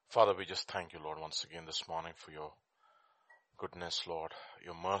Father, we just thank you, Lord, once again this morning for your goodness, Lord.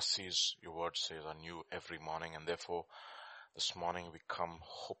 Your mercies, your word says, are new every morning. And therefore, this morning we come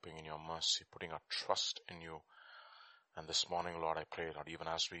hoping in your mercy, putting our trust in you. And this morning, Lord, I pray, Lord, even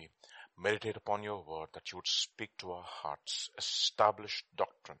as we meditate upon your word, that you would speak to our hearts, establish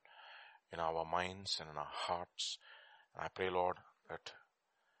doctrine in our minds and in our hearts. And I pray, Lord, that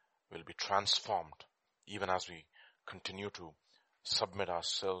we'll be transformed even as we continue to submit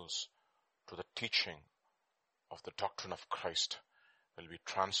ourselves to the teaching of the doctrine of Christ. Will be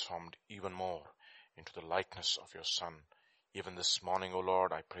transformed even more into the likeness of your Son. Even this morning, O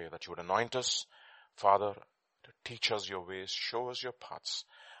Lord, I pray that you would anoint us, Father, to teach us your ways, show us your paths,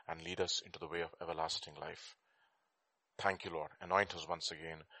 and lead us into the way of everlasting life. Thank you, Lord. Anoint us once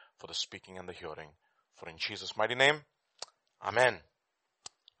again for the speaking and the hearing. For in Jesus' mighty name, Amen.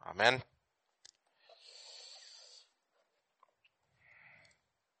 Amen.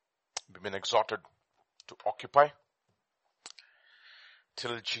 We've been exhorted to occupy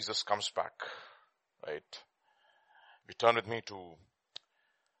till Jesus comes back, right? We turn with me to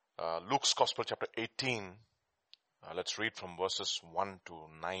Luke's Gospel, chapter 18. Let's read from verses 1 to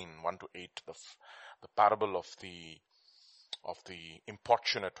 9, 1 to 8, the parable of the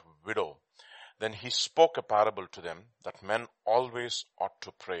importunate widow. Then he spoke a parable to them that men always ought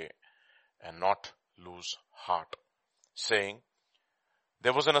to pray and not lose heart, saying,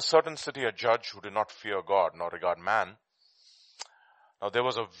 there was in a certain city a judge who did not fear God nor regard man. Now there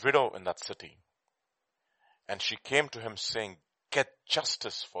was a widow in that city, and she came to him saying, get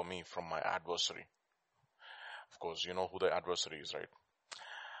justice for me from my adversary. Of course, you know who the adversary is, right?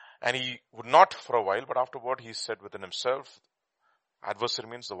 And he would not for a while, but afterward he said within himself, adversary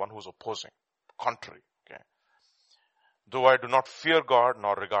means the one who is opposing, contrary. Okay. Though I do not fear God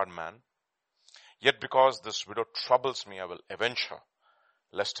nor regard man, yet because this widow troubles me, I will avenge her,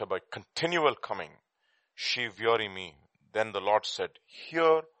 lest her by continual coming she weary me. Then the Lord said,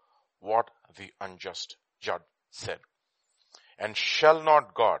 hear what the unjust judge said. And shall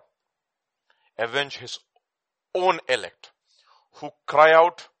not God avenge his own elect, who cry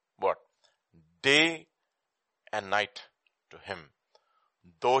out, what? Day and night to him,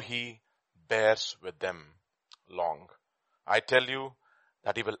 though he bears with them long. I tell you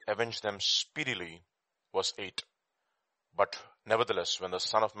that he will avenge them speedily. Verse 8. But nevertheless, when the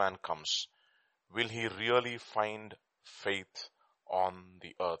Son of Man comes, will he really find faith on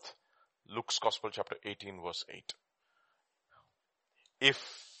the earth? Luke's Gospel, chapter 18, verse 8.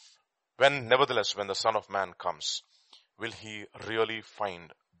 Nevertheless, when the Son of Man comes, will he really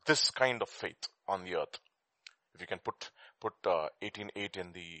find this kind of faith on the earth? If you can put 18:8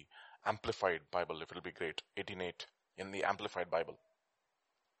 in the Amplified Bible, it will be great. 18:8 in the Amplified Bible.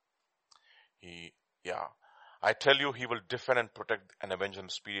 I tell you, he will defend and protect and avenge them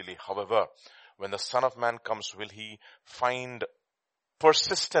speedily. However, when the Son of Man comes, will he find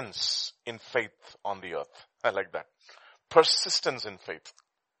persistence in faith on the earth? I like that. Persistence in faith.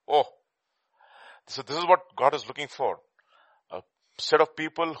 Oh, so this is what God is looking for. A set of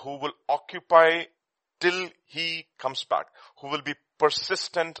people who will occupy till he comes back, who will be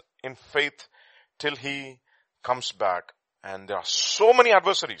persistent in faith till he comes back. And there are so many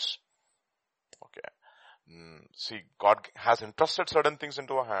adversaries. Okay. See, God has entrusted certain things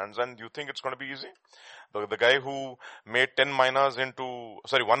into our hands, and you think it's going to be easy? The guy who made 1 mina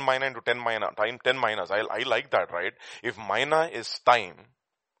into 10 mina, 10 minas. I like that, right? If mina is time,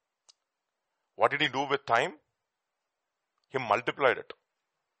 what did he do with time? He multiplied it.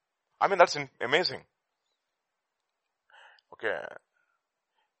 I mean, that's amazing. Okay.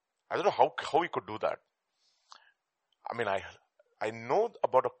 I don't know how he could do that. I mean, I know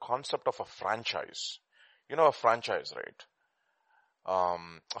about a concept of a franchise. You know a franchise, right?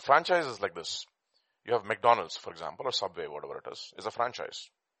 A franchise is like this. You have McDonald's, for example, or Subway, whatever it is a franchise.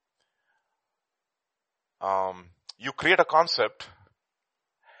 You create a concept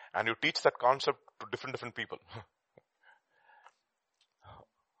and you teach that concept to different people.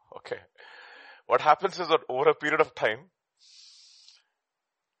 Okay. What happens is that over a period of time,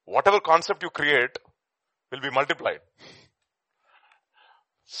 whatever concept you create will be multiplied.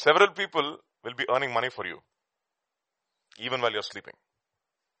 Several people will be earning money for you, even while you're sleeping.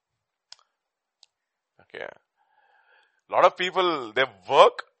 Okay. A lot of people, they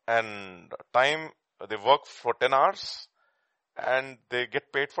work they work for 10 hours and they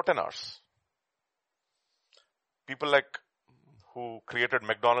get paid for 10 hours. People who created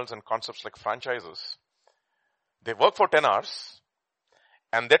McDonald's and concepts like franchises, they work for 10 hours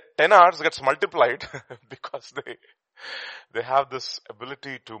and that 10 hours gets multiplied because they have this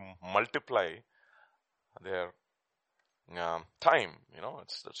ability to multiply their time.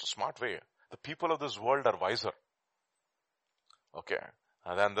 It's a smart way. The people of this world are wiser, okay,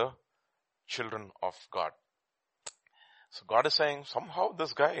 than the children of God. So God is saying, somehow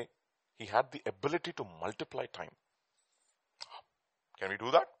this guy, he had the ability to multiply time. Can we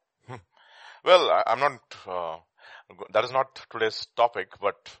do that? Well, I'm not, that is not today's topic,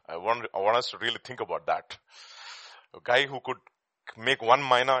 but I want us to really think about that. A guy who could make 1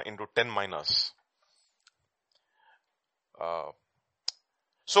 mina into 10 minas.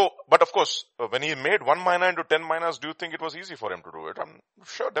 But of course, when he made 1 mina into 10 minas, do you think it was easy for him to do it? I'm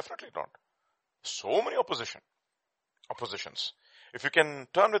sure, definitely not. So many oppositions. If you can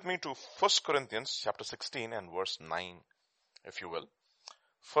turn with me to 1 Corinthians chapter 16 and verse 9, if you will.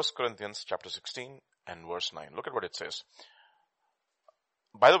 1 Corinthians chapter 16 and verse 9. Look at what it says.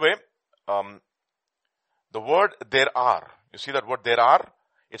 By the way, the word there are, you see that word there are,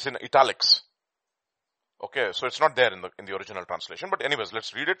 it's in italics. Okay, so it's not there in the original translation. But anyways,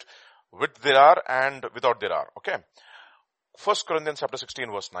 let's read it with there are and without there are. Okay. 1 Corinthians chapter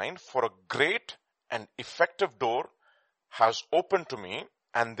 16 verse 9. For a great and effective door has opened to me,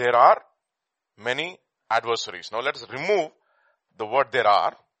 and there are many adversaries. Now let's remove the word there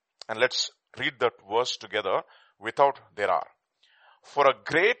are, and let's read that verse together without there are. For a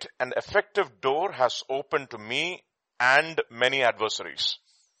great and effective door has opened to me, and many adversaries.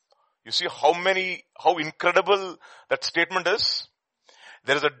 You see how incredible that statement is?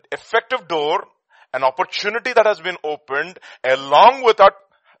 There is an effective door, an opportunity that has been opened. Along with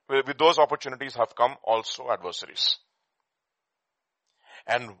those opportunities have come also adversaries.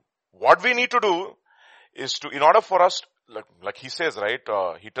 And what we need to do is to, in order for us, like he says, right,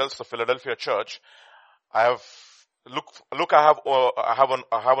 he tells the Philadelphia church, I have an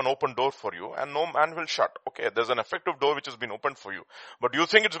open door for you, and no man will shut. Okay, there's an effective door which has been opened for you. But do you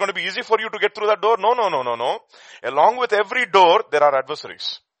think it's going to be easy for you to get through that door? No. Along with every door, there are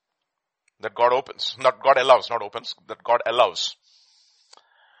adversaries that God opens. Not God allows, not opens, that God allows.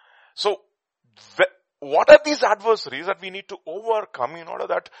 So, what are these adversaries that we need to overcome in order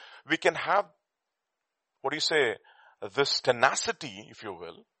that we can have, this tenacity, if you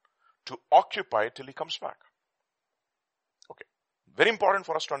will, to occupy till he comes back? Okay. Very important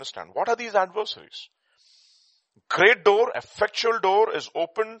for us to understand. What are these adversaries? Great door, effectual door is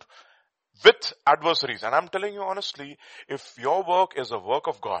opened with adversaries. And I'm telling you honestly, if your work is a work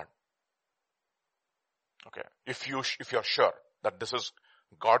of God, okay, if you're sure that this is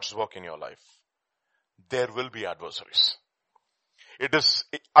God's work in your life, there will be adversaries.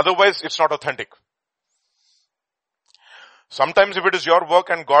 Otherwise it's not authentic. Sometimes if it is your work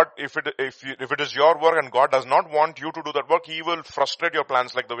and God, if it is your work and God does not want you to do that work, he will frustrate your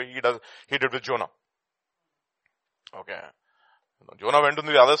plans like the way he did with Jonah. Okay. Jonah went to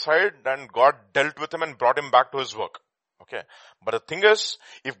the other side and God dealt with him and brought him back to his work. Okay. But the thing is,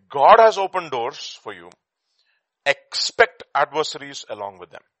 if God has opened doors for you, expect adversaries along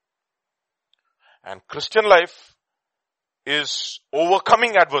with them. And Christian life is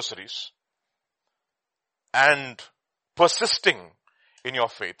overcoming adversaries and persisting in your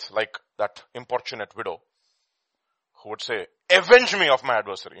faith, like that importunate widow who would say, avenge me of my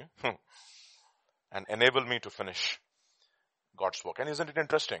adversary and enable me to finish God's work. And isn't it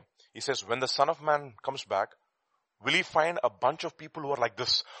interesting? He says, when the Son of Man comes back, will he find a bunch of people who are like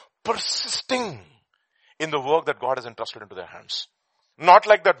this, persisting in the work that God has entrusted into their hands? Not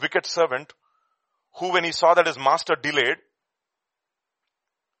like that wicked servant who, when he saw that his master delayed,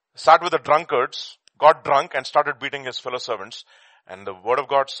 sat with the drunkards, got drunk and started beating his fellow servants. And the word of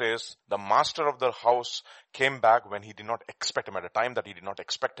God says the master of the house came back when he did not expect him, at a time that he did not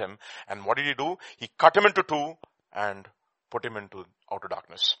expect him. And what did he do? He cut him into two and put him into outer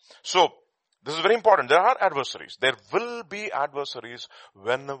darkness. So this is very important. There are adversaries. There will be adversaries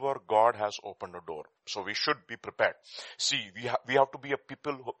whenever God has opened a door. So we should be prepared. See, we have to be a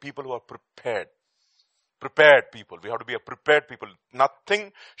people who are prepared. Prepared people. We have to be a prepared people.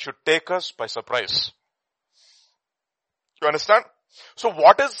 Nothing should take us by surprise. You understand? So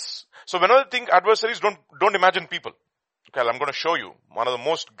whenever you think adversaries, don't imagine people. Okay, I'm going to show you one of the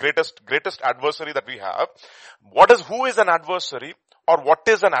most greatest adversary that we have. Who is an adversary, or who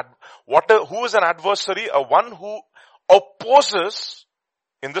is an adversary? One who opposes,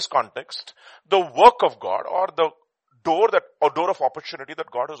 in this context, the work of God, or the door of opportunity that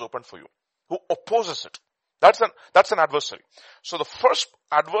God has opened for you. Who opposes it. That's an adversary. So the first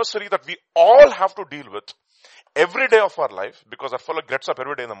adversary that we all have to deal with every day of our life, because our fellow gets up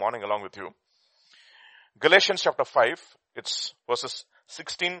every day in the morning along with you. Galatians chapter 5, it's verses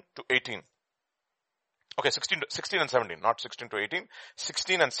 16 to 18. Okay, 16 and 17, not 16 to 18,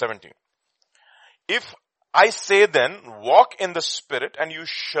 16 and 17. If I say then, walk in the Spirit and you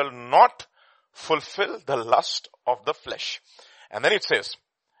shall not fulfill the lust of the flesh. And then it says,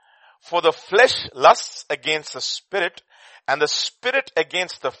 for the flesh lusts against the Spirit and the Spirit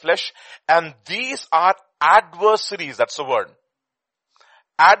against the flesh, and these are adversaries, that's the word.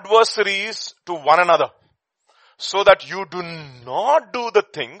 Adversaries to one another, so that you do not do the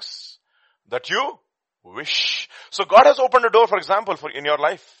things that you wish. So God has opened a door, for example, for in your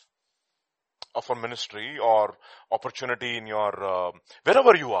life, or for ministry, or opportunity in your,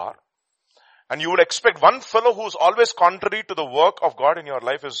 wherever you are. And you would expect one fellow who's always contrary to the work of God in your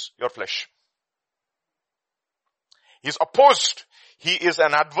life is your flesh. He's opposed. He is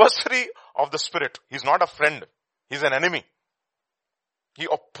an adversary of the Spirit. He's not a friend. He's an enemy. He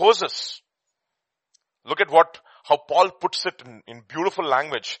opposes. Look at how Paul puts it in beautiful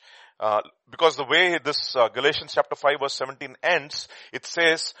language. Because the way this Galatians chapter 5 verse 17 ends, it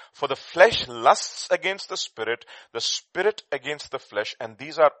says, for the flesh lusts against the Spirit against the flesh, and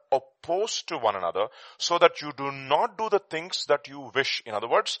these are opposed to one another, so that you do not do the things that you wish. In other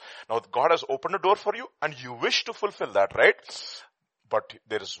words, now God has opened a door for you, and you wish to fulfill that, right? But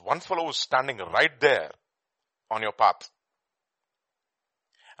there is one fellow who's standing right there on your path.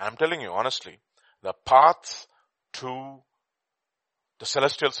 And I'm telling you honestly, the path to the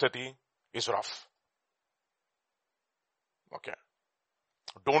celestial city is rough. Okay.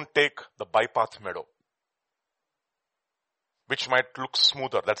 Don't take the bypath meadow, which might look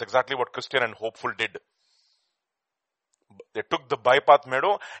smoother. That's exactly what Christian and Hopeful did. They took the bypath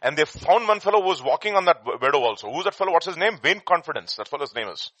meadow and they found one fellow who was walking on that meadow also. Who's that fellow? What's his name? Vain Confidence. That fellow's name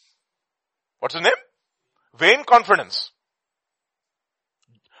is. What's his name? Vain Confidence.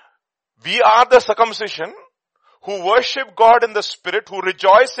 We are the circumcision who worship God in the Spirit, who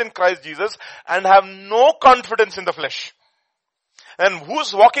rejoice in Christ Jesus and have no confidence in the flesh. And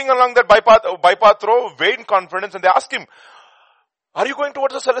who's walking along that bypath row? Vain confidence. And they ask him, are you going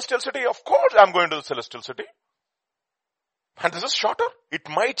towards the celestial city? Of course I'm going to the celestial city. And this is shorter. It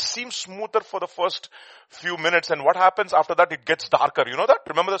might seem smoother for the first few minutes, and what happens after that? It gets darker. You know that?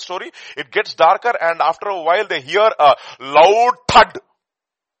 Remember the story? It gets darker, and after a while they hear a loud thud.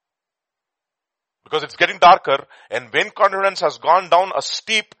 Because it's getting darker, and Vain Confidence has gone down a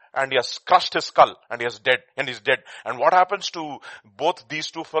steep and he has crushed his skull and he's dead. And what happens to both these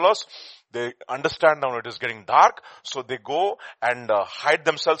two fellows? They understand now it is getting dark, so they go and hide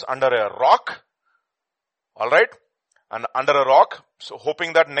themselves under a rock. Alright? And under a rock, so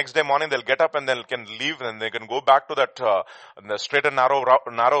hoping that next day morning they'll get up and they can leave and they can go back to that the straight and narrow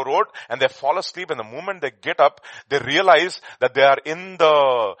road, and they fall asleep. And the moment they get up, they realize that they are in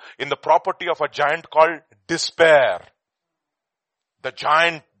the property of a giant called despair. The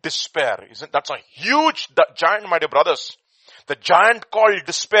giant despair. That's a huge giant, my dear brothers. The giant called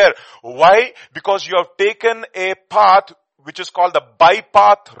despair. Why? Because you have taken a path which is called the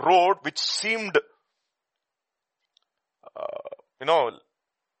bypath road, which seemed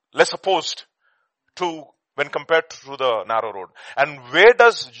less opposed to when compared to the narrow road. And where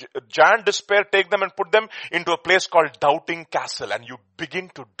does giant despair take them and put them? Into a place called Doubting Castle. And you begin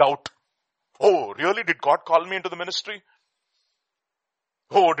to doubt. Oh, really? Did God call me into the ministry?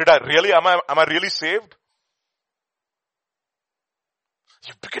 Oh, did I really? Am I really saved?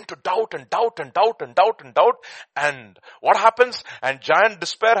 You begin to doubt and doubt and doubt and doubt and doubt. And what happens? And giant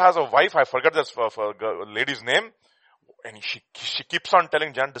despair has a wife. I forget this for lady's name. And she keeps on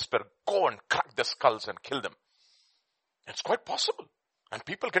telling giant despair, go and crack their skulls and kill them. It's quite possible. And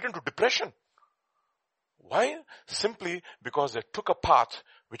people get into depression. Why? Simply because they took a path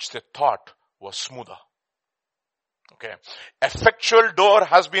which they thought was smoother. Okay. Effectual door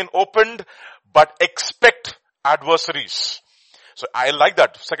has been opened, but expect adversaries. So I like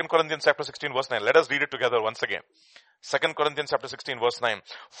that. 2 Corinthians chapter 16 verse 9. Let us read it together once again. 2 Corinthians chapter 16 verse 9.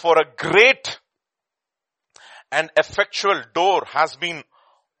 For a great and effectual door has been,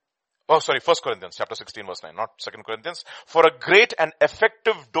 1 Corinthians chapter 16 verse 9, not 2 Corinthians. For a great and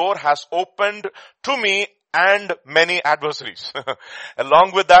effective door has opened to me and many adversaries.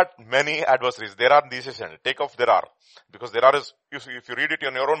 Along with that, many adversaries. There are these, take off there are. Because there are is, if you read it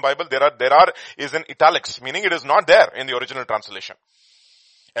in your own Bible, there are is in italics, meaning it is not there in the original translation.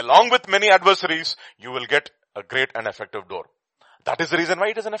 Along with many adversaries, you will get a great and effective door. That is the reason why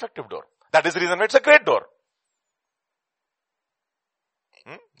it is an effective door. That is the reason why it's a great door.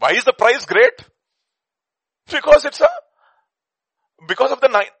 Why is the price great? Because because of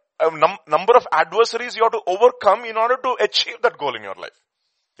the number of adversaries you have to overcome in order to achieve that goal in your life.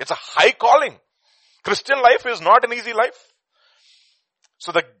 It's a high calling. Christian life is not an easy life.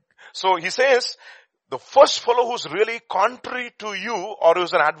 So he says, the first fellow who's really contrary to you or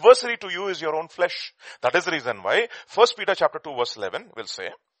who's an adversary to you is your own flesh. That is the reason why 1 Peter chapter 2 verse 11 will say,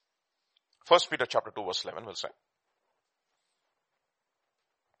 1 Peter chapter 2 verse 11 will say,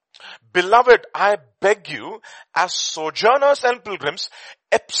 Beloved, I beg you, as sojourners and pilgrims,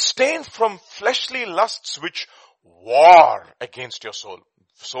 abstain from fleshly lusts which war against your soul.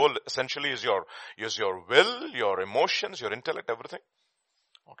 Soul essentially is your will, your emotions, your intellect, everything.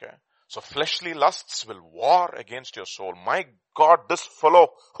 Okay. So fleshly lusts will war against your soul. My God, this fellow,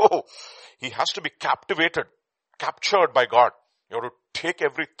 he has to be captured by God. You have to take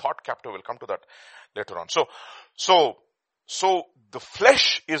every thought captive. We'll come to that later on. So the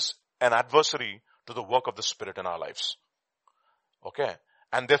flesh is an adversary to the work of the Spirit in our lives. Okay.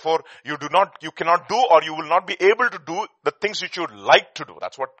 And therefore, you cannot do or you will not be able to do the things which you would like to do.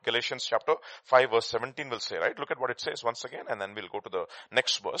 That's what Galatians chapter 5 verse 17 will say, right? Look at what it says once again and then we'll go to the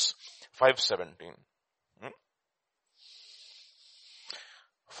next verse, 5:17.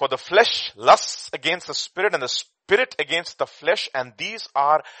 For the flesh lusts against the Spirit and the Spirit against the flesh, and these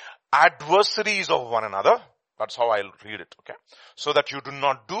are adversaries of one another. That's how I'll read it, okay? So that you do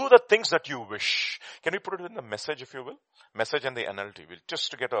not do the things that you wish. Can we put it in the Message, if you will? Message and the NLT. We'll just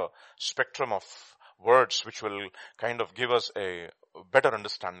to get a spectrum of words which will kind of give us a better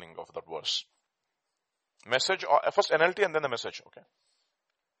understanding of that verse. Message, or first NLT and then the Message, okay?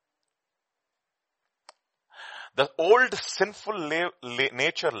 The old sinful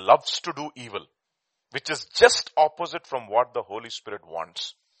nature loves to do evil, which is just opposite from what the Holy Spirit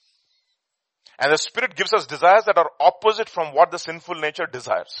wants. And the Spirit gives us desires that are opposite from what the sinful nature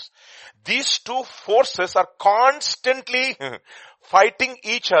desires. These two forces are constantly fighting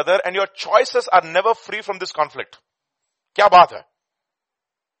each other and your choices are never free from this conflict. Kya baat hai?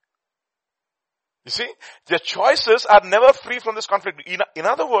 You see, the choices are never free from this conflict. In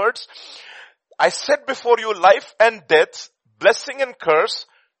other words, I set before you life and death, blessing and curse,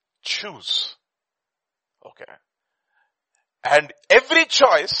 choose. Okay. And every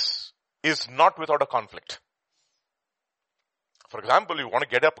choice is not without a conflict. For example, you want to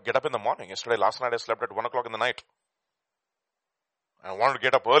get up in the morning. Last night I slept at 1 o'clock in the night. I wanted to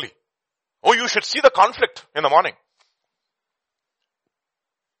get up early. Oh, you should see the conflict in the morning.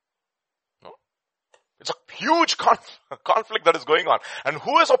 No? It's a huge conflict that is going on. And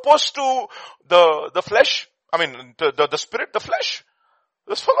who is opposed to the flesh? I mean, the spirit, the flesh.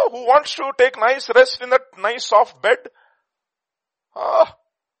 This fellow who wants to take nice rest in that nice soft bed.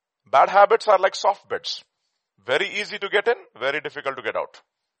 Bad habits are like soft beds. Very easy to get in, very difficult to get out.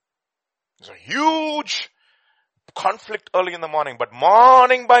 It's a huge conflict early in the morning, but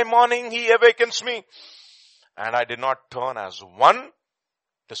morning by morning he awakens me. And I did not turn as one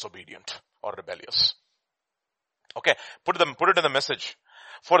disobedient or rebellious. Okay, put it in the Message.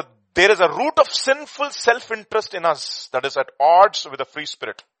 For there is a root of sinful self-interest in us that is at odds with the free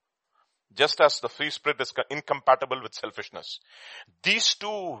spirit. Just as the free spirit is incompatible with selfishness. These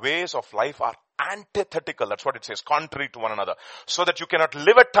two ways of life are antithetical. That's what it says, contrary to one another. So that you cannot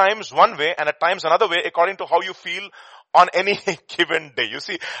live at times one way and at times another way according to how you feel on any given day. You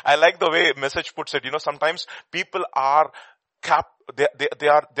see, I like the way Message puts it. Sometimes people are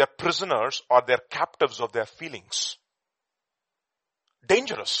they're prisoners or they're captives of their feelings.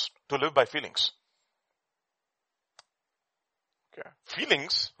 Dangerous to live by feelings. Okay.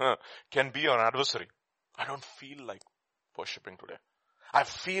 Feelings can be an adversary. I don't feel like worshipping today. I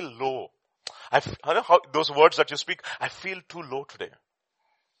feel low. I know how those words that you speak, I feel too low today.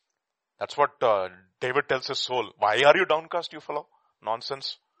 That's what David tells his soul. Why are you downcast, you fellow?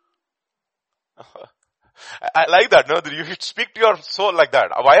 Nonsense. I like that. No, you should speak to your soul like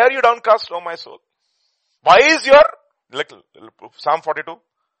that. Why are you downcast, oh my soul? Why is your, Psalm 42?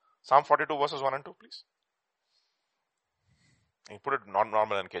 Psalm 42 verses 1 and 2, please. You put it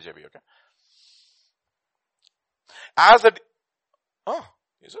normal in KJV, okay?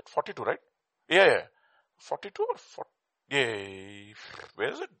 Is it 42, right? Yeah. 42 or 40? Yeah. Where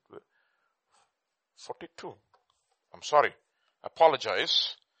is it? 42. I'm sorry.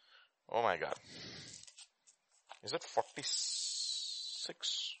 Apologize. Oh my God. Is it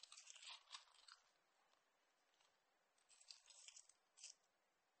 46?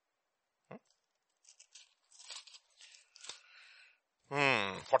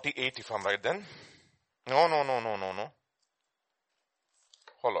 48 if I'm right then. No.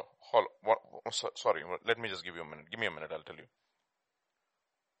 Hold on. Sorry, let me just give you a minute. Give me a minute, I'll tell you.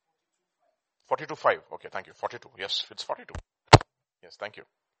 42:5. Okay, thank you. 42. Yes, it's 42. Yes, thank you.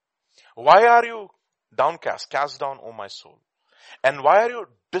 Why are you downcast, cast down, O my soul? And why are you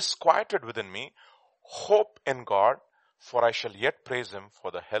disquieted within me? Hope in God, for I shall yet praise him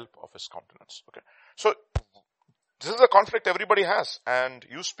for the help of his countenance. Okay. So this is a conflict everybody has, and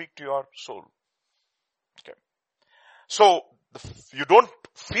you speak to your soul. Okay. So you don't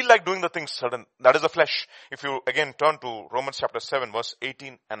feel like doing the things certain. That is the flesh. If you again turn to Romans chapter 7 verse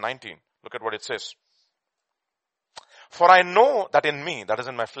 18 and 19, look at what it says. For I know that in me, that is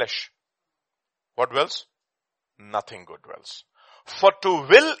in my flesh, what dwells? Nothing good dwells. For to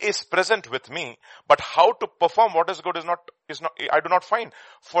will is present with me, but how to perform what is good is not, I do not find.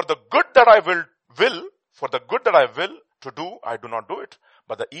 For the good that I will to do, I do not do it.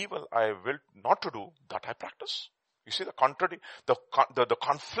 But the evil I will not to do, that I practice. You see the the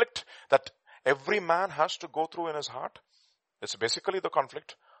conflict that every man has to go through in his heart. It's basically the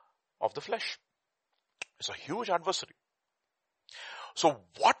conflict of the flesh. It's a huge adversary. So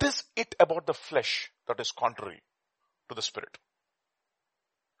what is it about the flesh that is contrary to the spirit?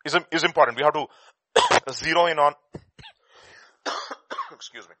 Is important. We have to zero in on,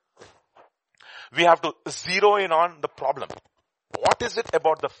 excuse me. We have to zero in on the problem. What is it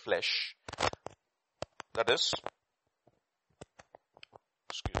about the flesh that is,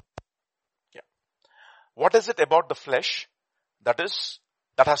 what is it about the flesh that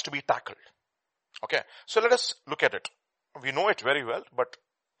has to be tackled? Okay. So let us look at it. We know it very well, but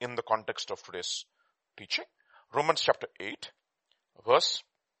in the context of today's teaching, Romans chapter 8, verse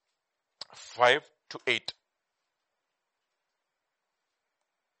 5 to 8.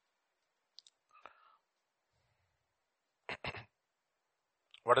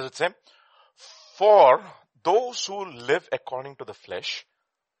 What does it say? For those who live according to the flesh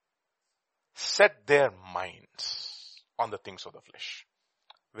set their minds on the things of the flesh.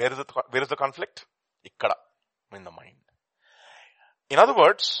 Where is the conflict? Ikkada, in the mind. In other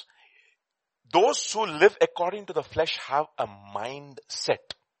words, those who live according to the flesh have a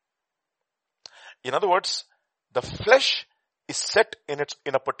mindset. In other words, the flesh is set in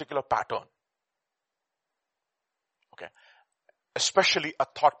a particular pattern. Okay. Especially a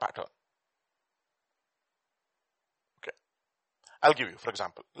thought pattern. Okay. I'll give you, for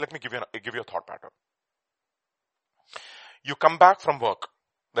example, let me give you a thought pattern. You come back from work,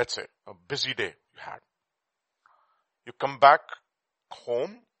 let's say, a busy day you had. You come back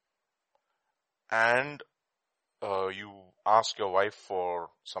home and you ask your wife for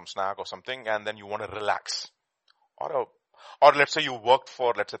some snack or something, and then you want to relax. Or let's say you worked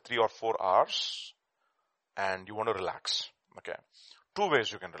for, let's say, 3 or 4 hours and you want to relax. Okay. 2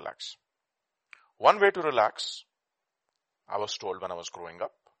 ways you can relax. One way to relax, I was told when I was growing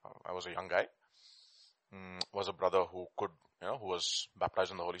up, I was a young guy, was a brother who could, who was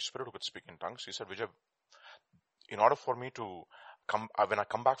baptized in the Holy Spirit, who could speak in tongues. He said, Vijay, in order for me to when I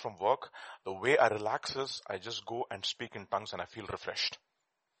come back from work, the way I relax is I just go and speak in tongues and I feel refreshed.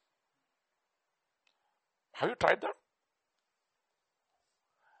 Have you tried that?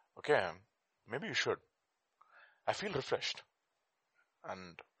 Okay, maybe you should. I feel refreshed.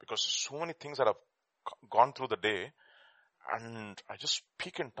 And because so many things that have gone through the day, and I just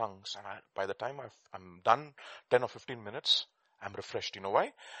speak in tongues, and by the time I'm done 10 or 15 minutes, I'm refreshed. You know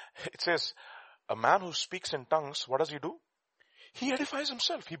why? It says, a man who speaks in tongues, what does he do? He edifies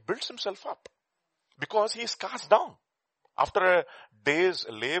himself. He builds himself up. Because he is cast down. After a day's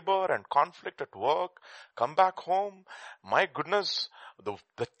labor and conflict at work, come back home, my goodness, the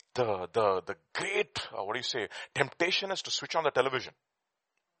great, temptation is to switch on the television.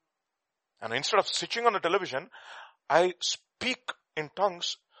 And instead of switching on the television, I speak in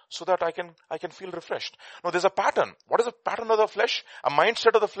tongues so that I can feel refreshed. Now there's a pattern. What is the pattern of the flesh? A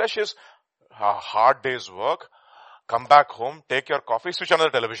mindset of the flesh is a hard day's work, come back home, take your coffee, switch on the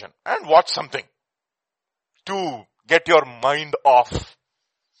television and watch something to get your mind off.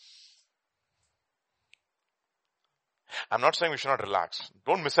 I'm not saying we should not relax.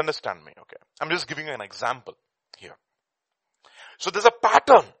 Don't misunderstand me, okay? I'm just giving you an example here. So there's a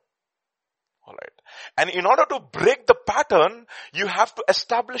pattern. Alright. And in order to break the pattern, you have to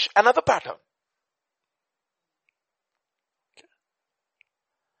establish another pattern. Okay.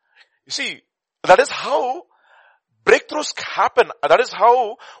 You see, that is how breakthroughs happen. That is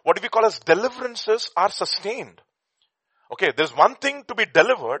how what we call as deliverances are sustained. Okay, there's one thing to be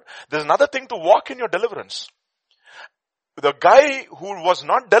delivered. There's another thing to walk in your deliverance. The guy who was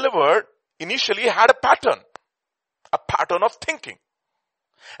not delivered initially had a pattern of thinking.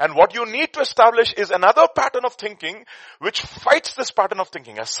 And what you need to establish is another pattern of thinking which fights this pattern of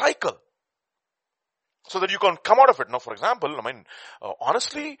thinking, a cycle. So that you can come out of it. Now, for example,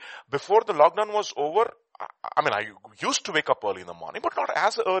 honestly, before the lockdown was over, I used to wake up early in the morning, but not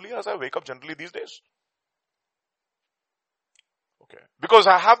as early as I wake up generally these days. Okay. Because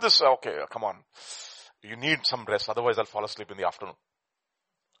I have this, come on. You need some rest, otherwise I'll fall asleep in the afternoon.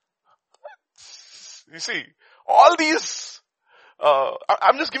 You see, all these,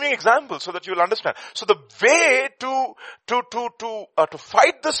 I'm just giving examples so that you'll understand. So the way to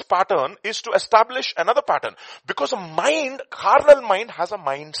fight this pattern is to establish another pattern. Because carnal mind has a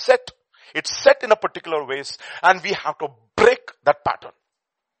mindset. It's set in a particular ways and we have to break that pattern.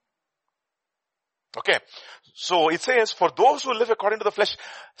 Okay. So it says, for those who live according to the flesh,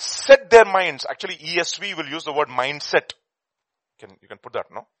 set their minds. Actually, ESV will use the word mindset. You can put that,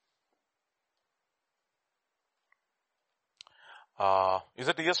 no? Is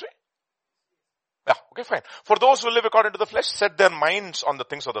it ESV? Yeah, okay, fine. For those who live according to the flesh, set their minds on the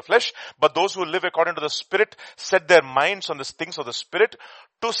things of the flesh. But those who live according to the Spirit, set their minds on the things of the Spirit.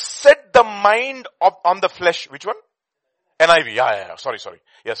 To set the mind on the flesh. Which one? NIV. Yeah. Sorry.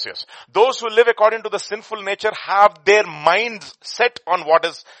 Yes. Those who live according to the sinful nature have their minds set on what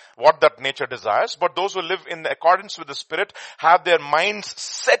that nature desires. But those who live in accordance with the Spirit have their minds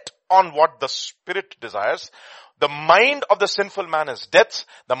set on what the Spirit desires. The mind of the sinful man is death.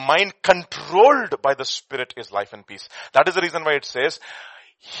 The mind controlled by the Spirit is life and peace. That is the reason why it says,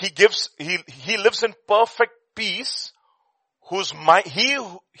 he lives in perfect peace whose mind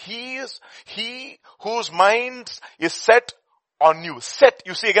is set on you. Set.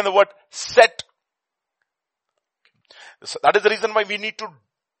 You see again the word set. So that is the reason why we need to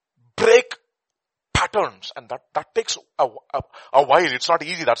break patterns. And that takes a while. It's not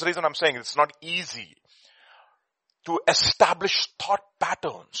easy. That's the reason I'm saying it's not easy to establish thought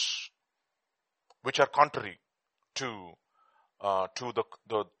patterns which are contrary to the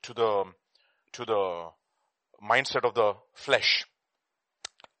mindset of the flesh.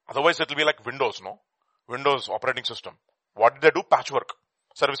 Otherwise it will be like Windows, no? Windows operating system. What did they do? Patchwork.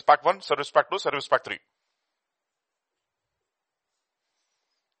 Service pack 1, service pack 2, service pack 3.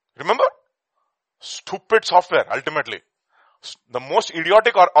 Remember? Stupid software, ultimately. The most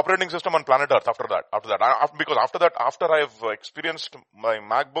idiotic operating system on planet Earth after that. Because after I've experienced my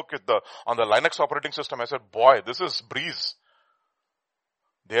MacBook on the Linux operating system, I said, boy, this is breeze.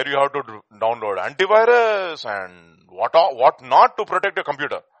 There you have to download antivirus and what not to protect your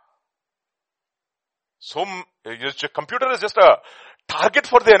computer. So, your computer is just a target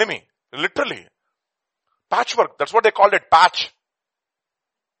for the enemy. Literally. Patchwork. That's what they called it. Patch.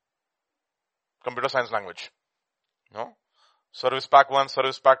 Computer science language. No? Service pack 1,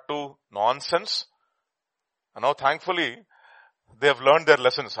 service pack 2, nonsense. And now thankfully, they have learned their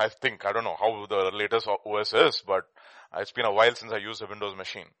lessons, I think. I don't know how the latest OS is, but it's been a while since I used a Windows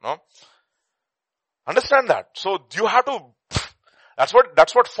machine. No? Understand that. So you have to, that's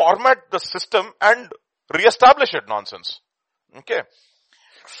what format the system and reestablish it nonsense. Okay.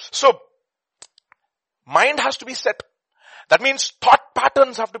 So, mind has to be set. That means thought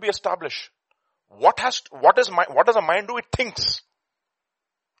patterns have to be established. What does a mind do? It thinks.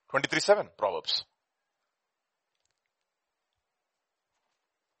 23:7 Proverbs.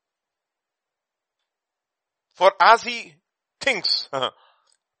 For as he thinks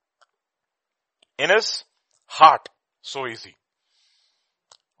in his heart, so easy.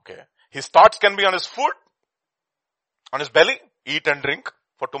 Okay. His thoughts can be on his food, on his belly, eat and drink,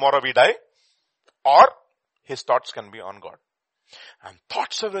 for tomorrow we die, or his thoughts can be on God. And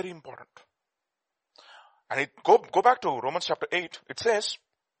thoughts are very important. And go back to Romans chapter 8, it says,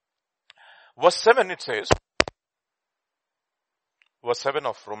 verse 7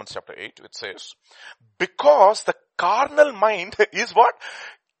 of Romans chapter 8, it says, because the carnal mind is what?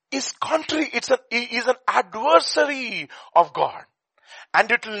 Is contrary. Is an adversary of God.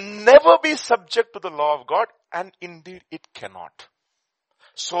 And it will never be subject to the law of God, and indeed it cannot.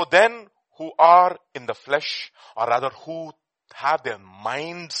 So then, who are in the flesh, or rather who have their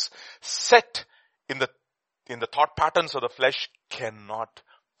minds set in the thought patterns of the flesh, cannot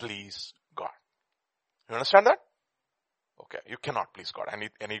please God. You understand that? Okay, you cannot please God.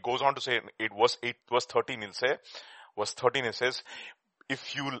 And he goes on to say, verse 13, verse 13 it says,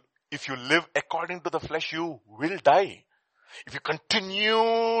 if you live according to the flesh, you will die. If you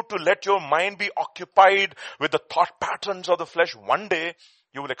continue to let your mind be occupied with the thought patterns of the flesh, one day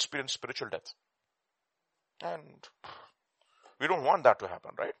you will experience spiritual death. And we don't want that to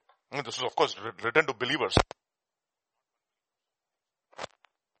happen, right? I mean, this is of course written to believers.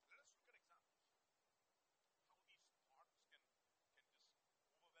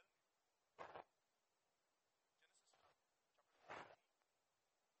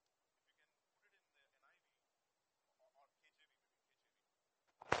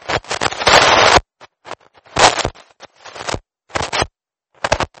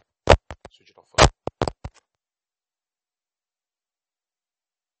 Switch it off first.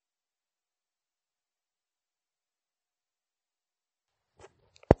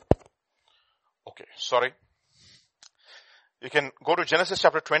 Okay, sorry. You can go to Genesis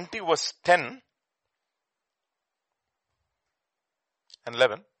chapter 20 verse 10 and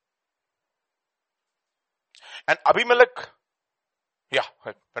 11. And Abimelech, yeah,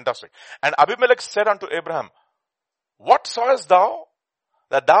 fantastic. And Abimelech said unto Abraham, what sawest thou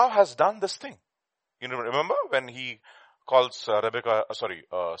that thou hast done this thing? You remember when he calls Sarah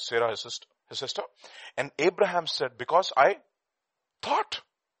his sister? And Abraham said, because I thought,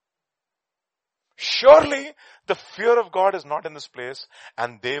 surely the fear of God is not in this place,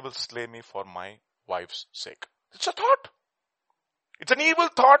 and they will slay me for my wife's sake. It's a thought. It's an evil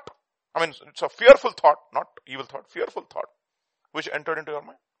thought. I mean, it's a fearful thought, not evil thought, fearful thought, which entered into your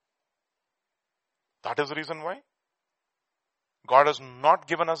mind. That is the reason why God has not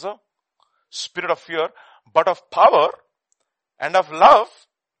given us a spirit of fear, but of power and of love.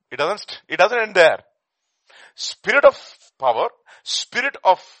 It doesn't end there. Spirit of power, spirit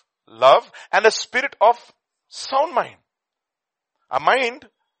of love, and a spirit of sound mind. A mind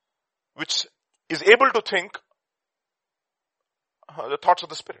which is able to think the thoughts of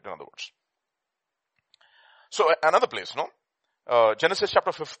the Spirit, in other words. So another place, Genesis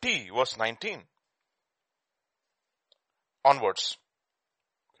chapter 50 verse 19 onwards.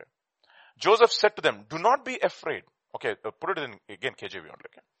 Okay. Joseph said to them, do not be afraid. Okay, put it in again KJV only.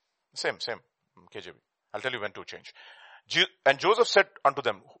 Okay. Same KJV. I'll tell you when to change. And Joseph said unto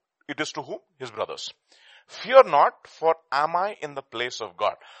them, it is to whom? His brothers. Fear not, for am I in the place of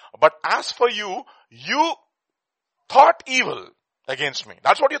God? But as for you, you thought evil against me.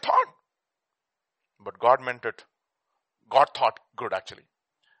 That's what you thought. But God meant it. God thought good, actually.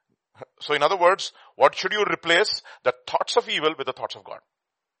 So in other words, what should you replace? The thoughts of evil with the thoughts of God.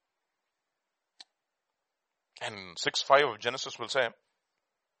 And 6:5 of Genesis will say,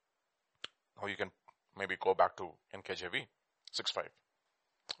 now you can maybe go back to NKJV, 6:5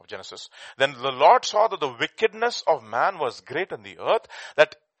 of Genesis. Then the Lord saw that the wickedness of man was great in the earth,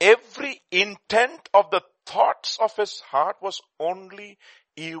 that every intent of the thoughts of his heart was only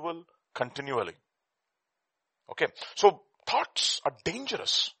evil continually. Okay. So thoughts are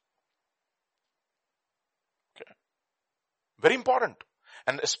dangerous. Okay. Very important.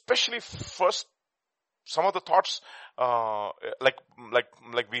 And especially first, some of the thoughts,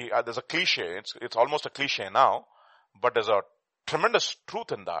 there's a cliche. It's almost a cliche now, but there's a tremendous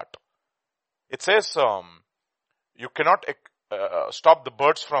truth in that. It says, you cannot stop the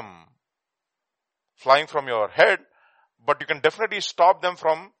birds from flying from your head, but you can definitely stop them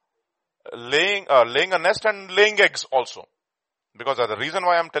from laying a nest and laying eggs also. Because the reason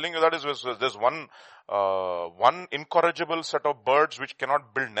why I'm telling you that is there's one incorrigible set of birds which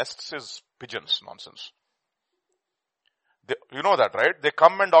cannot build nests is pigeons. Nonsense. You know that, right? They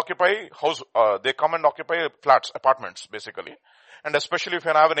come and occupy flats, apartments, basically. And especially if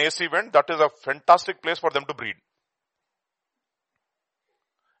you have an AC vent, that is a fantastic place for them to breed.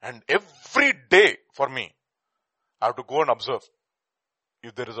 And every day for me, I have to go and observe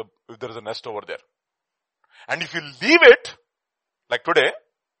if there is a nest over there. And if you leave it, like today,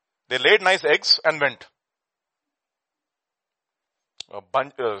 they laid nice eggs and went.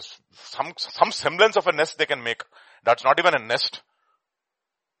 Some semblance of a nest they can make. That's not even a nest.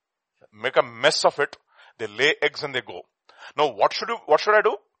 Make a mess of it. They lay eggs and they go. Now what should I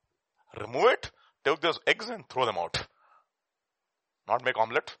do? Remove it, take those eggs and throw them out. Not make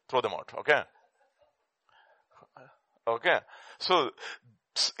omelette, throw them out. Okay. Okay. So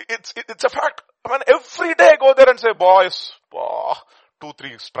it's a fact. I mean, every day I go there and say, boys,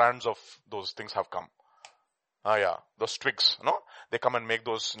 2-3 strands of those things have come. Those twigs, they come and make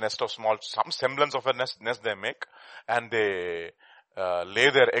those nest of some semblance of a nest they make, and they lay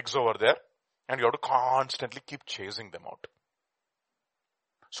their eggs over there, and you have to constantly keep chasing them out.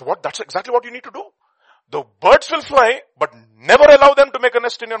 So that's exactly what you need to do. The birds will fly, but never allow them to make a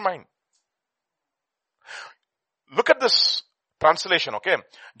nest in your mind. Look at this translation, okay?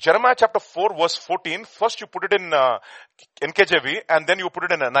 Jeremiah chapter 4 verse 14. First you put it in NKJV and then you put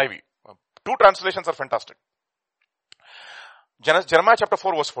it in NIV. Two translations are fantastic. Jeremiah chapter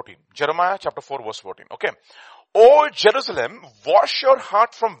 4 verse 14. Jeremiah chapter 4 verse 14. Okay. O Jerusalem, wash your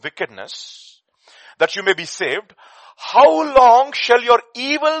heart from wickedness, that you may be saved. How long shall your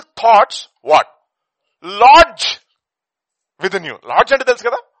evil thoughts, what? Lodge within you. Lodge ante telusu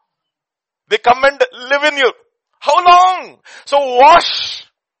kada? They come and live in you. How long? So wash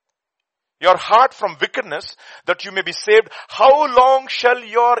your heart from wickedness, that you may be saved. How long shall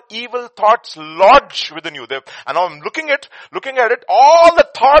your evil thoughts lodge within you? And now I'm looking at it, all the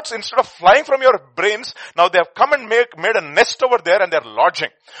thoughts, instead of flying from your brains, now they have come and made a nest over there and they're lodging.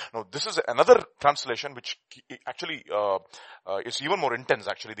 Now this is another translation which actually is even more intense,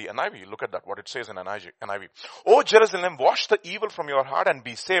 actually, the NIV. Look at that, what it says in NIV. O Jerusalem, wash the evil from your heart and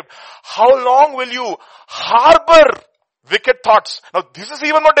be saved. How long will you harbor wicked thoughts? Now this is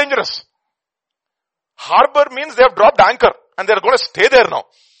even more dangerous. Harbor means they have dropped anchor and they're going to stay there now.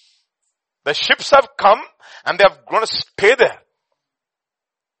 The ships have come and they are going to stay there.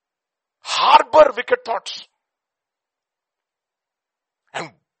 Harbor wicked thoughts.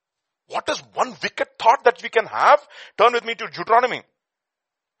 And what is one wicked thought that we can have? Turn with me to Deuteronomy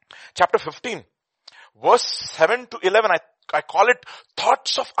chapter 15, verse 7 to 11. I call it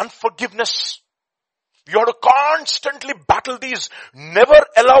thoughts of unforgiveness. You have to constantly battle these. Never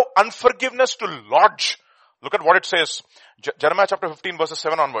allow unforgiveness to lodge. Look at what it says. Jeremiah chapter 15 verses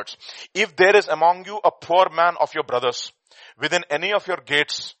 7 onwards. If there is among you a poor man of your brothers within any of your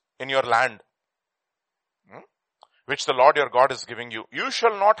gates in your land, which the Lord your God is giving you, you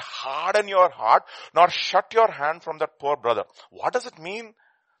shall not harden your heart nor shut your hand from that poor brother. What does it mean?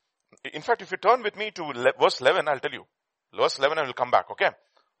 In fact, if you turn with me to verse 11, I'll tell you. Verse 11, I will come back, okay?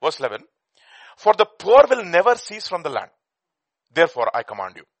 Verse 11. For the poor will never cease from the land. Therefore, I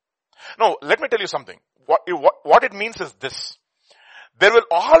command you. Now, let me tell you something. What it means is this. There will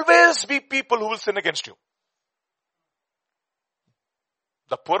always be people who will sin against you.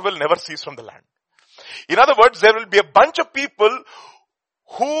 The poor will never cease from the land. In other words, there will be a bunch of people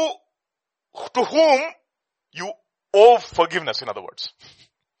to whom you owe forgiveness, in other words.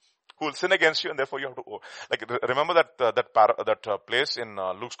 Who will sin against you and therefore you have to owe. Like, remember that place in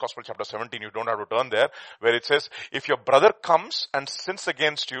Luke's Gospel chapter 17, you don't have to turn there, where it says, if your brother comes and sins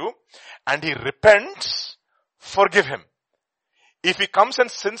against you and he repents, forgive him. If he comes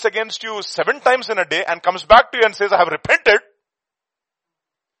and sins against you 7 times in a day and comes back to you and says, I have repented,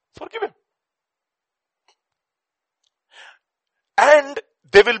 forgive him. And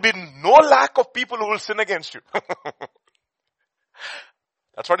there will be no lack of people who will sin against you.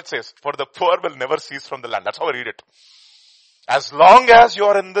 That's what it says. For the poor will never cease from the land. That's how I read it. As long as you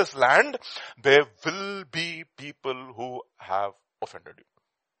are in this land, there will be people who have offended you.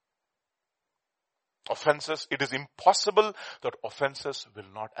 Offenses, it is impossible that offenses will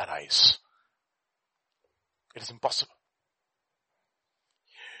not arise. It is impossible.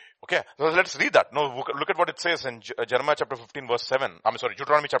 Okay, so let's read that. No, look at what it says in Jeremiah chapter 15 verse 7.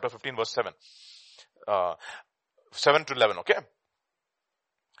 Deuteronomy chapter 15 verse 7. 7 to 11, okay?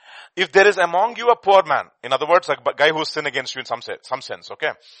 If there is among you a poor man, in other words, a guy who sinned against you in some sense,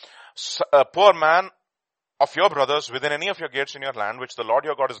 okay? A poor man of your brothers within any of your gates in your land, which the Lord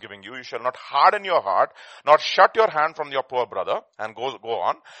your God is giving you, you shall not harden your heart, nor shut your hand from your poor brother, and go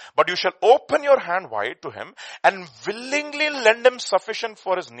on. But you shall open your hand wide to him, and willingly lend him sufficient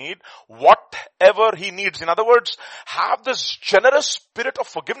for his need, whatever he needs. In other words, have this generous spirit of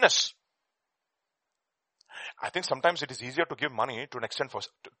forgiveness. I think sometimes it is easier to give money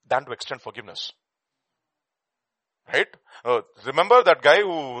than to extend forgiveness. Right? Remember that guy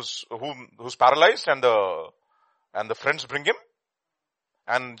who's paralyzed and the friends bring him?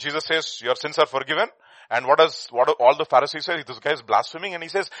 And Jesus says, your sins are forgiven. And what do all the Pharisees say? This guy is blaspheming. And he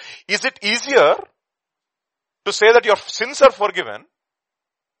says, is it easier to say that your sins are forgiven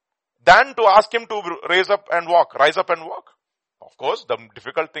than to ask him to rise up and walk? Of course, the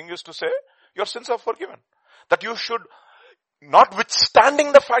difficult thing is to say, your sins are forgiven. That you should,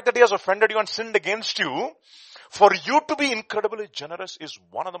 notwithstanding the fact that he has offended you and sinned against you, for you to be incredibly generous is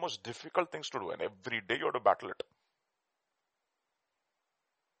one of the most difficult things to do. And every day you have to battle it.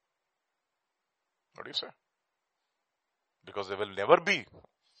 What do you say? Because there will never be.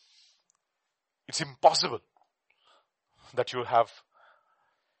 It's impossible that you have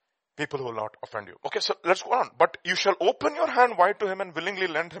people who will not offend you. Okay, so let's go on. But you shall open your hand wide to him and willingly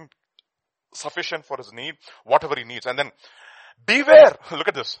lend him sufficient for his need, whatever he needs. And then beware. Look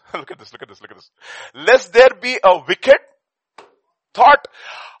at this. Lest there be a wicked thought.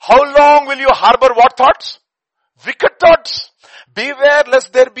 How long will you harbor what thoughts? Wicked thoughts. Beware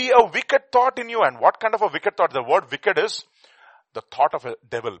lest there be a wicked thought in you. And what kind of a wicked thought? The word wicked is the thought of a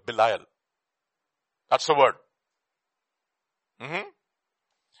devil, Belial. That's the word.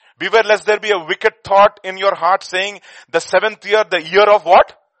 Beware lest there be a wicked thought in your heart saying, the 7th year, the year of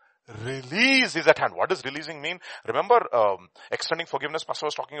what? Release is at hand. What does releasing mean? Remember, extending forgiveness, Pastor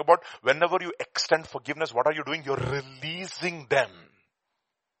was talking about. Whenever you extend forgiveness, what are you doing? You're releasing them.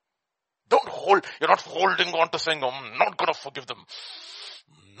 You're not holding on to saying, I'm not going to forgive them.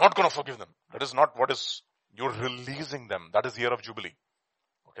 not going to forgive them. That is not what is, you're releasing them. That is year of Jubilee.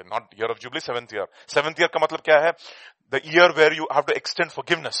 Okay, not year of Jubilee, 7th year. 7th year ka matlab kya hai? The year where you have to extend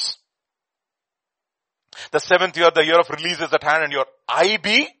forgiveness. The 7th year, the year of release is at hand, and your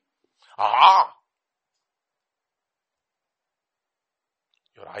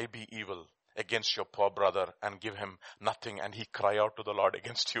your eye be evil against your poor brother and give him nothing, and he cry out to the Lord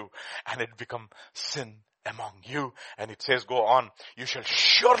against you, and it become sin among you. And it says, go on, you shall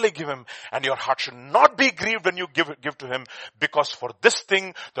surely give him, and your heart should not be grieved when you give to him, because for this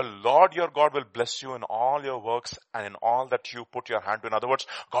thing the Lord your God will bless you in all your works and in all that you put your hand to. In other words,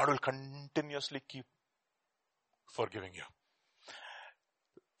 God will continuously keep forgiving you.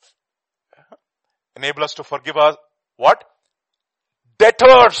 Enable us to forgive us what?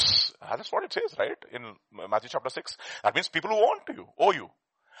 Debtors. That's what it says, right? In Matthew chapter 6. That means people who owe you.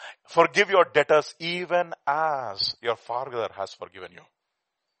 Forgive your debtors even as your Father has forgiven you.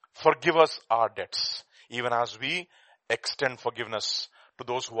 Forgive us our debts, even as we extend forgiveness to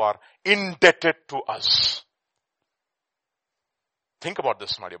those who are indebted to us. Think about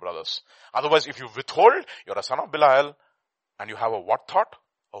this, my dear brothers. Otherwise, if you withhold, you're a son of Belial, and you have a what thought?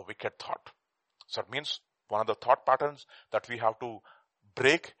 A wicked thought. So it means one of the thought patterns that we have to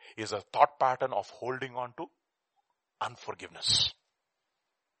break is a thought pattern of holding on to unforgiveness.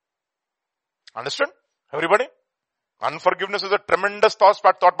 Understood? Everybody? Unforgiveness is a tremendous thought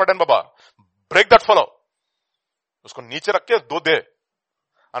pattern, Baba. Break that fellow. Usko niche rakhe, do de.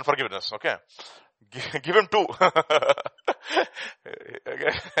 Unforgiveness, okay? Give him 2.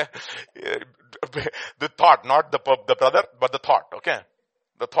 Okay. The thought, not the brother, but the thought, okay?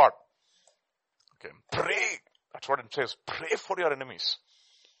 The thought. Okay. Pray. That's what it says. Pray for your enemies.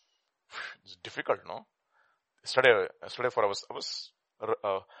 It's difficult, no? Yesterday I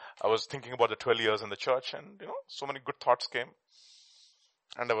was thinking about the 12 years in the church, and so many good thoughts came.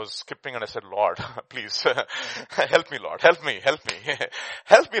 And I was skipping and I said, Lord, please, help me, Lord, help me, help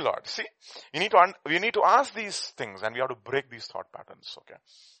me, Lord. See, we need to ask these things, and we have to break these thought patterns, okay?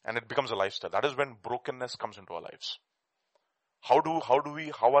 And it becomes a lifestyle. That is when brokenness comes into our lives. How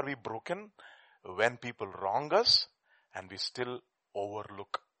are we broken? When people wrong us and we still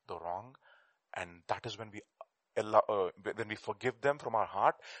overlook the wrong, and that is when we forgive them from our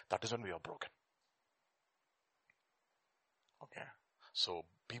heart, that is when we are broken. Okay. So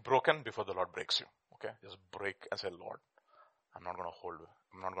be broken before the Lord breaks you. Okay. Just break and say, Lord, I'm not going to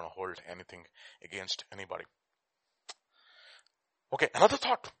hold anything against anybody. Okay. Another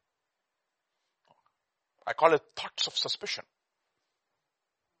thought. I call it thoughts of suspicion.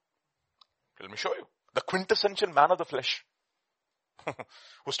 Let me show you. The quintessential man of the flesh.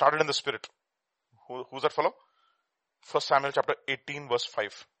 Who started in the spirit. Who's that fellow? 1 Samuel chapter 18 verse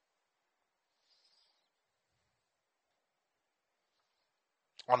 5.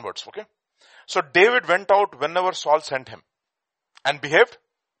 Onwards, okay? So David went out whenever Saul sent him and behaved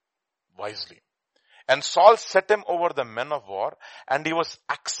wisely. And Saul set him over the men of war, and he was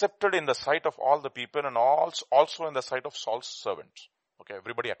accepted in the sight of all the people and also in the sight of Saul's servants. Okay,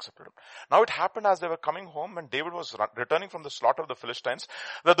 everybody accepted him. Now it happened as they were coming home, when David was returning from the slaughter of the Philistines,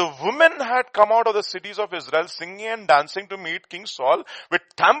 that the women had come out of the cities of Israel singing and dancing to meet King Saul with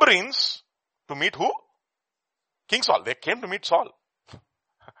tambourines. To meet who? King Saul. They came to meet Saul.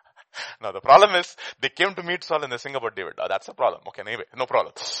 Now the problem is, they came to meet Saul and they sing about David. That's the problem. Okay, anyway, no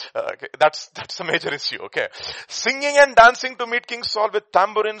problem. Okay, that's a major issue. Okay. Singing and dancing to meet King Saul with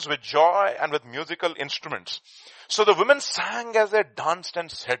tambourines, with joy, and with musical instruments. So the women sang as they danced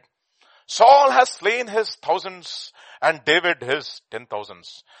and said, Saul has slain his thousands and David his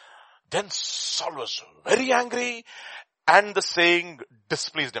 10,000s. Then Saul was very angry, and the saying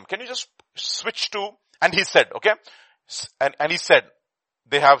displeased him. Can you just switch to, and he said, okay, and he said,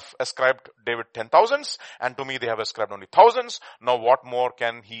 they have ascribed David 10,000s, and to me they have ascribed only thousands. Now what more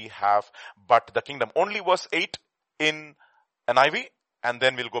can he have but the kingdom? Only verse 8 in NIV, and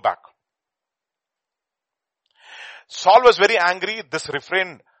then we'll go back. Saul was very angry. This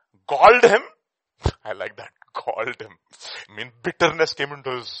refrain galled him. I like that. Galled him. I mean, bitterness came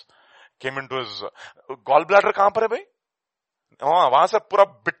into his gallbladder. Kahan par hai bhai? Wahan se pura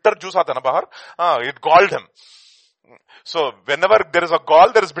bitter juice aata na bahar. It galled him. So whenever there is a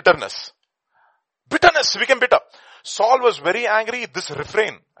gall, there is bitterness. Bitterness became bitter. Saul was very angry. This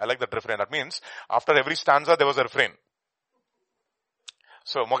refrain, I like that refrain. That means after every stanza there was a refrain.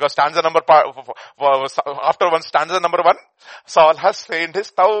 So stanza number after one stanza number 1, Saul has slain his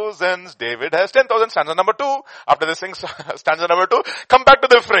thousands, David has 10,000. Stanza number 2, after they sing stanza number 2, come back to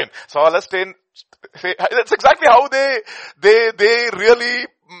the refrain. Saul has slain. That's exactly how they really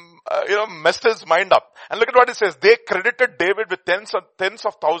messed his mind up. And look at what it says. They credited David with tens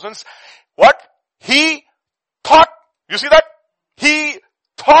of thousands. What? He thought. You see that? He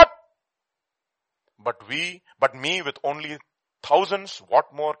thought. But me with only thousands,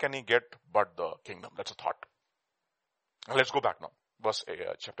 what more can he get but the kingdom? That's a thought. Now let's go back now. Verse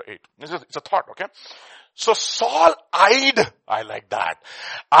chapter 8. It's a thought, okay? So Saul eyed. I like that.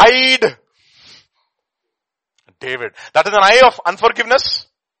 Eyed David. That is an eye of unforgiveness.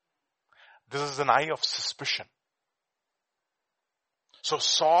 This is an eye of suspicion. So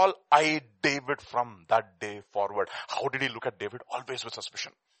Saul eyed David from that day forward. How did he look at David? Always with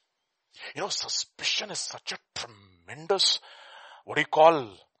suspicion. Suspicion is such a tremendous,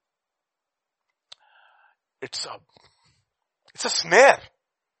 it's a snare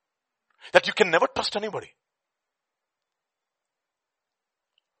that you can never trust anybody.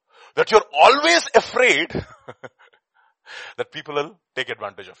 That you're always afraid that people will take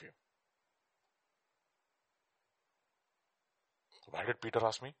advantage of you. Why did Peter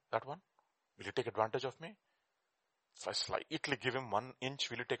ask me that one? Will you take advantage of me? If I slightly give him 1 inch,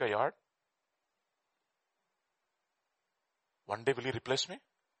 will you take a yard? One day will he replace me?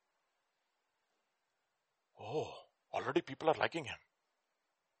 Oh, already people are liking him.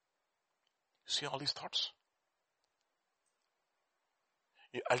 See all these thoughts?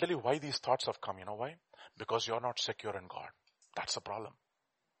 I'll tell you why these thoughts have come. You know why? Because you're not secure in God. That's the problem.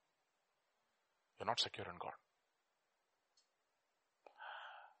 You're not secure in God.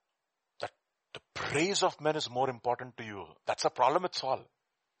 That the praise of men is more important to you. That's a problem with Saul.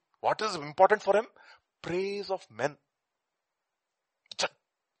 What is important for him? Praise of men.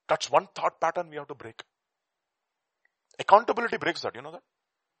 That's one thought pattern we have to break. Accountability breaks that. You know that?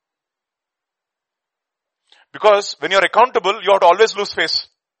 Because when you're accountable, you have to always lose face.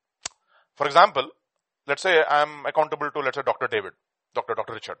 For example, let's say I'm accountable to, let's say, Dr. David, Dr.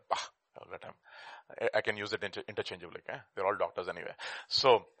 Richard. I can use it interchangeably. Okay? They're all doctors anyway.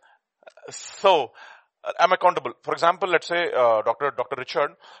 So I'm accountable. For example, let's say, Dr.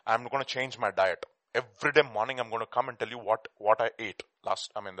 Richard, I'm going to change my diet. Every day morning, I'm going to come and tell you what I ate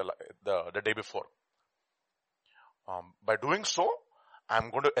the day before. By doing so, I'm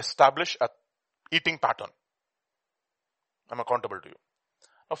going to establish a eating pattern. I'm accountable to you.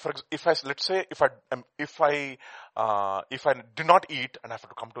 Now, if I do not eat and I have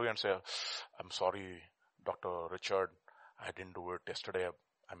to come to you and say, I'm sorry, Dr. Richard, I didn't do it yesterday.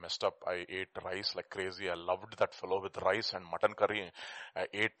 I messed up. I ate rice like crazy. I loved that fellow with rice and mutton curry. I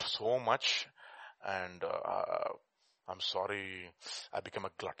ate so much and I'm sorry. I became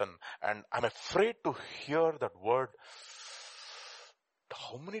a glutton and I'm afraid to hear that word.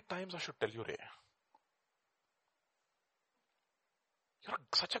 How many times I should tell you, Ray? You're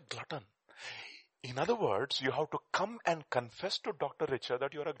such a glutton. In other words, you have to come and confess to Dr. Richard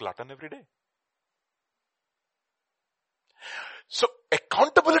that you're a glutton every day. So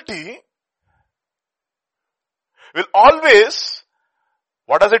accountability will always,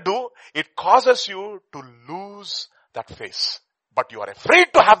 what does it do? It causes you to lose that face. But you are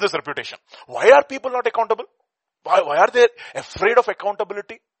afraid to have this reputation. Why are people not accountable? Why are they afraid of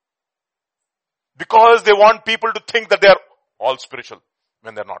accountability? Because they want people to think that they are all spiritual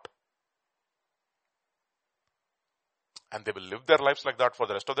when they're not. And they will live their lives like that for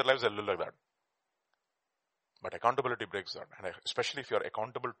the rest of their lives. They'll live like that. But accountability breaks that. And especially if you're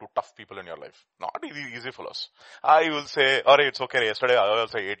accountable to tough people in your life. Not easy fellows. I will say, alright, it's okay. Yesterday I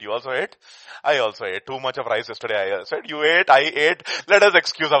also ate. You also ate? I also ate. Too much of rice yesterday. I said, you ate, I ate. Let us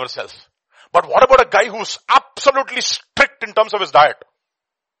excuse ourselves. But what about a guy who's absolutely strict in terms of his diet?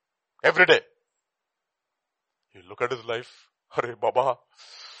 Every day. You look at his life. Arey Baba.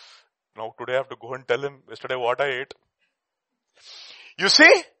 Now today I have to go and tell him yesterday what I ate. You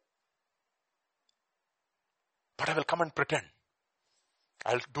see? But I will come and pretend.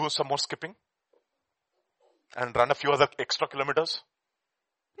 I'll do some more skipping. And run a few other extra kilometers.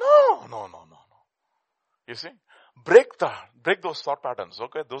 No. You see? Break those thought patterns.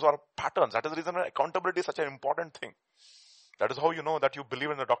 Okay? Those are patterns. That is the reason why accountability is such an important thing. That is how you know that you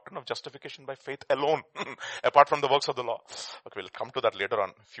believe in the doctrine of justification by faith alone, apart from the works of the law. Okay, we'll come to that later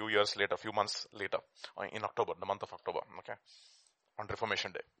on, few months later, in October, the month of October, okay, on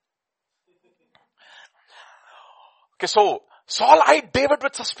Reformation Day. Okay, so Saul eyed David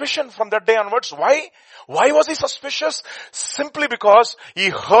with suspicion from that day onwards. Why? Why was he suspicious? Simply because he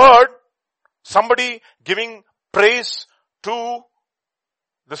heard somebody giving praise to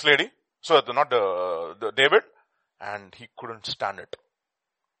this lady. So not the David. And he couldn't stand it.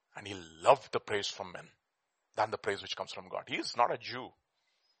 And he loved the praise from men than the praise which comes from God. He is not a Jew.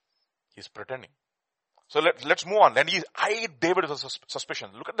 He's pretending. So let's move on. And he eyed David with suspicion.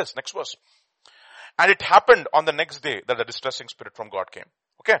 Look at this, next verse. And it happened on the next day that the distressing spirit from God came.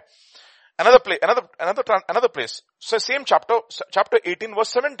 Okay. Another place. So same chapter 18 verse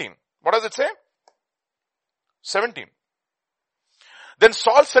 17. What does it say? 17. Then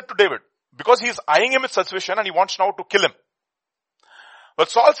Saul said to David, because he is eyeing him with suspicion and he wants now to kill him. But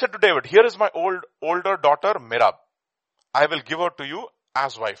Saul said to David, here is my older daughter Merab. I will give her to you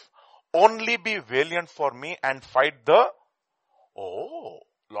as wife. Only be valiant for me and fight the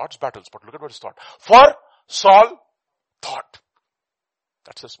Lord's battles. But look at what is thought. For Saul thought.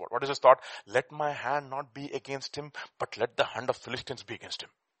 That's his word. What is his thought? Let my hand not be against him, but let the hand of Philistines be against him.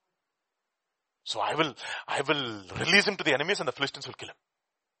 So I will release him to the enemies and the Philistines will kill him.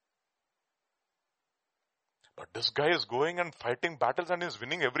 But this guy is going and fighting battles and is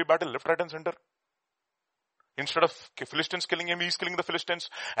winning every battle left, right and center. Instead of Philistines killing him, he's killing the Philistines.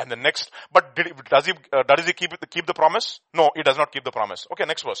 And the next, but does he keep the promise? No, he does not keep the promise. Okay,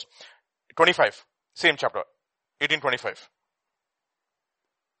 next verse. 25. Same chapter. 18:25.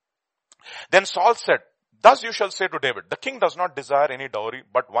 Then Saul said, thus you shall say to David, the king does not desire any dowry,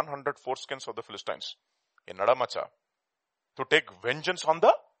 but 100 foreskins of the Philistines. In Nadamacha. To take vengeance on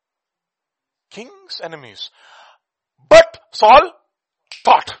the king's enemies. But Saul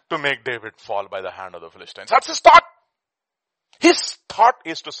thought to make David fall by the hand of the Philistines. That's his thought. His thought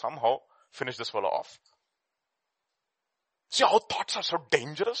is to somehow finish this fellow off. See how thoughts are so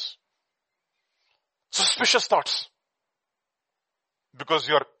dangerous? Suspicious thoughts. Because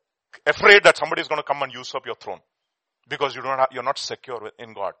you're afraid that somebody is going to come and usurp your throne. Because you're not secure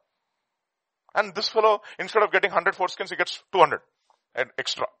in God. And this fellow, instead of getting 100 foreskins, he gets 200 and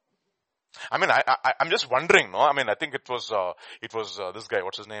extra. I mean, I'm just wondering, no? I mean, I think it was this guy,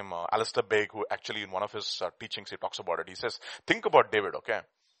 what's his name? Alistair Begg, who actually in one of his teachings, he talks about it. He says, think about David, okay?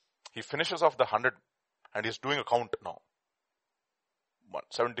 He finishes off the 100 and he's doing a count now.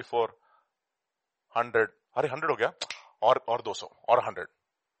 74, 100, 100 ho gaya? Or 200, or 100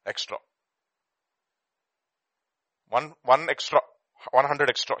 extra. One extra, 100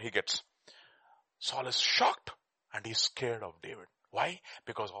 extra he gets. Saul is shocked and he's scared of David. Why?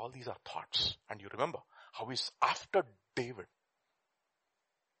 Because all these are thoughts. And you remember how he's after David.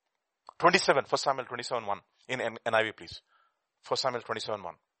 27, 1 Samuel 27:1. In NIV, please. 1 Samuel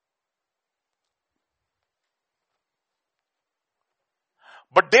 27:1.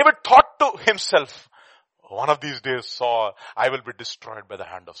 But David thought to himself, one of these days, Saul, I will be destroyed by the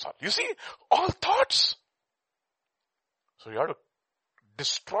hand of Saul. You see, all thoughts. So you have to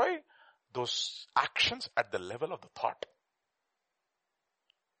destroy those actions at the level of the thought.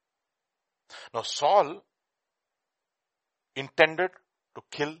 Now Saul intended to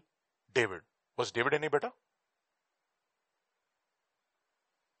kill David. Was David any better?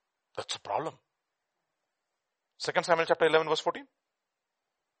 That's a problem. 2 Samuel chapter 11 verse 14.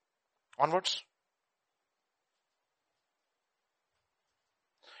 Onwards.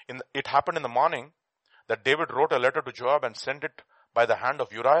 It happened in the morning that David wrote a letter to Joab and sent it by the hand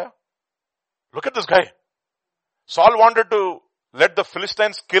of Uriah. Look at this guy. Saul wanted to let the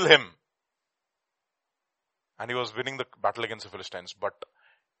Philistines kill him. And he was winning the battle against the Philistines. But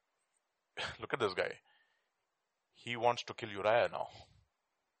look at this guy. He wants to kill Uriah now.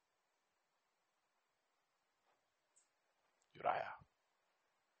 Uriah.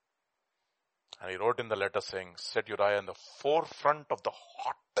 And he wrote in the letter saying, set Uriah in the forefront of the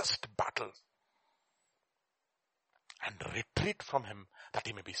hottest battle and retreat from him that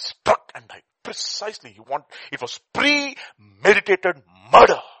he may be struck and die. Precisely, it was premeditated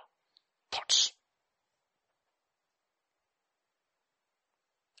murder thoughts.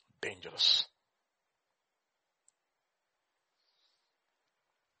 Dangerous.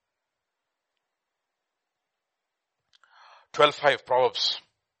 12:5 Proverbs.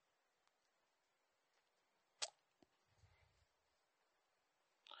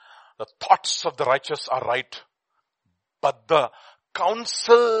 The thoughts of the righteous are right, but the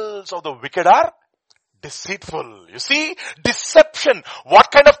counsels of the wicked are deceitful. You see, deception. What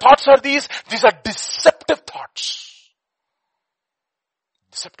kind of thoughts are these? These are deceptive thoughts.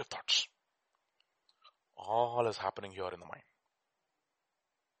 Deceptive thoughts. All is happening here in the mind.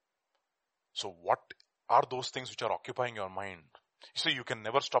 So what are those things which are occupying your mind? You see, you can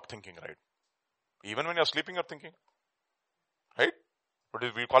never stop thinking, right? Even when you're sleeping, you're thinking. Right? What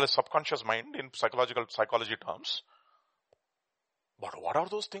we call a subconscious mind in psychology terms. But what are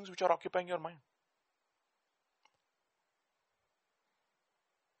those things which are occupying your mind?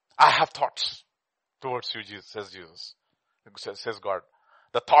 I have thoughts towards you, says Jesus. Says God.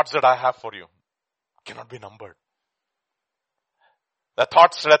 The thoughts that I have for you cannot be numbered. The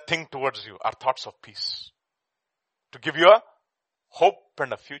thoughts that I think towards you are thoughts of peace. To give you a hope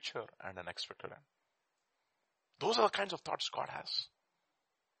and a future and an expected end. Those are the kinds of thoughts God has.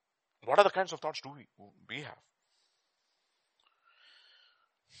 What are the kinds of thoughts do we have?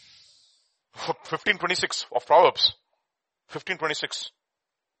 15:26 of Proverbs. 15:26.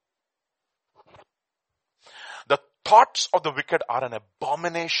 The thoughts of the wicked are an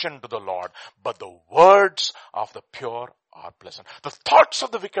abomination to the Lord, but the words of the pure are pleasant. The thoughts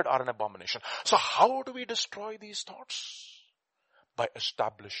of the wicked are an abomination. So how do we destroy these thoughts? By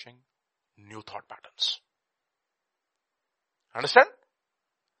establishing new thought patterns. Understand?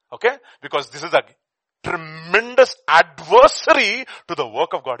 Okay? Because this is a tremendous adversary to the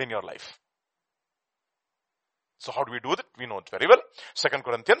work of God in your life. So how do we do it? We know it very well. 2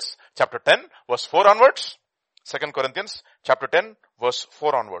 Corinthians chapter 10 verse 4 onwards. 2 Corinthians chapter 10 verse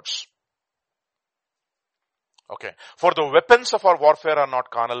 4 onwards. Okay. For the weapons of our warfare are not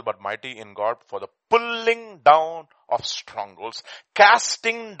carnal but mighty in God for the pulling down of strongholds,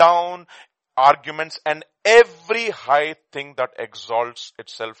 casting down arguments and every high thing that exalts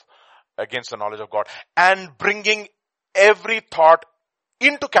itself against the knowledge of God, and bringing every thought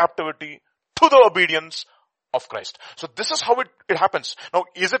into captivity to the obedience of Christ. So this is how it happens. Now,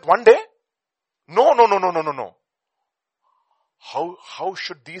 is it one day? No. How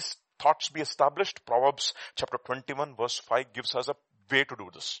should these thoughts be established? Proverbs chapter 21 verse 5 gives us a way to do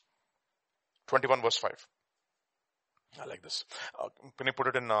this. 21 verse 5. I like this. Can you put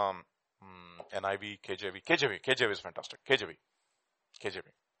it in NIV, KJV? KJV is fantastic. KJV.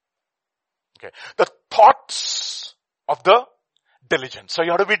 Okay. The thoughts of the diligent. So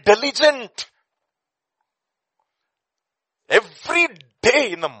you have to be diligent. Every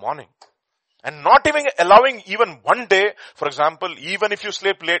day in the morning. And not even allowing even one day, for example, even if you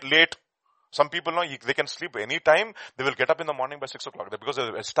sleep late, some people know they can sleep any time, they will get up in the morning by 6 o'clock because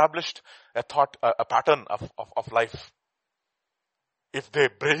they've established a thought, a pattern of life. If they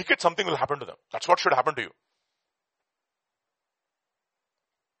break it, something will happen to them. That's what should happen to you.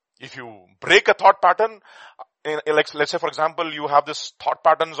 If you break a thought pattern, like let's say for example, you have this thought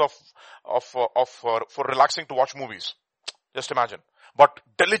patterns for relaxing to watch movies. Just imagine. But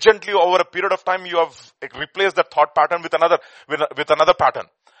diligently over a period of time, you have replaced that thought pattern with another pattern.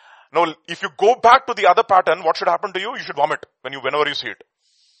 Now, if you go back to the other pattern, what should happen to you? You should vomit whenever you see it.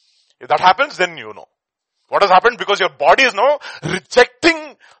 If that happens, then you know. What has happened? Because your body is now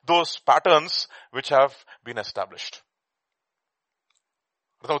rejecting those patterns which have been established.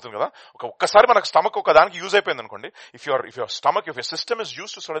 అర్థమవుతుంది కదా? ఒక్కసారి మనకు stomach ఒక దానికి use అయిపోయింది అనుకోండి. If your system is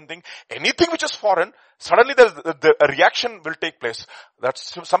used to certain thing, anything which is foreign, suddenly a reaction will take place. That's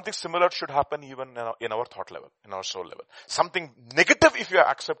something similar should happen even in our thought level, in our soul level. Something negative, if you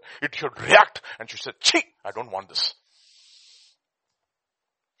accept, it should react and you say, "Chee, I don't want this."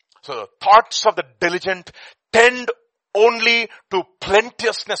 So the thoughts of the diligent tend only to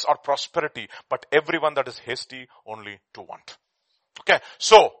plenteousness or prosperity, but everyone that is hasty only to want. Okay,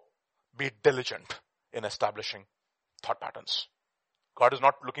 so be diligent in establishing thought patterns. God is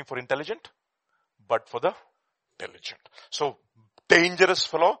not looking for intelligent, but for the diligent. So dangerous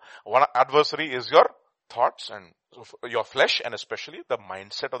fellow, one adversary is your thoughts and your flesh, and especially the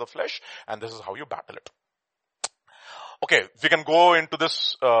mindset of the flesh, and this is how you battle it. Okay, we can go into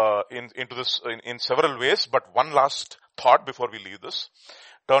this in several ways, but one last thought before we leave this.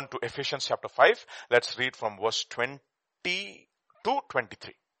 Turn to Ephesians chapter 5. Let's read from verse 20 to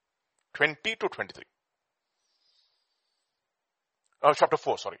 23. 20 to 23. Chapter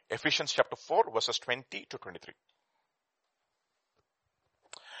 4, sorry. Ephesians chapter 4, verses 20 to 23.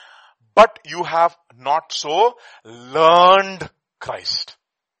 But you have not so learned Christ.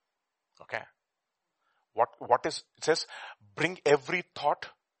 Okay. What is, it says, bring every thought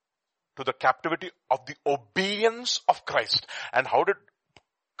to the captivity of the obedience of Christ. And how did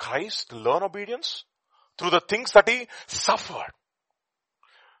Christ learn obedience? Through the things that he suffered.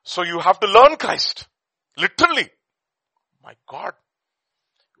 So you have to learn Christ. Literally. My God.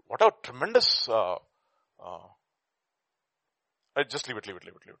 What a tremendous, just leave it.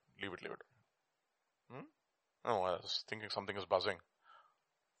 No, I was thinking something is buzzing.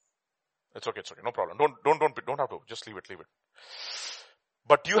 It's okay. No problem. Don't have to. Just leave it.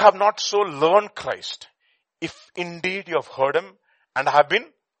 But you have not so learned Christ, if indeed you have heard him and have been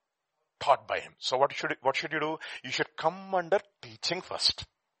taught by him. So what should you do? You should come under teaching first.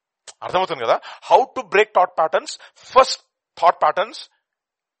 అర్థమవుతుంది కదా? How to break thought patterns? First thought patterns,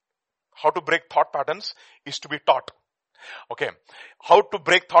 how to break thought patterns is to be taught. Okay. How to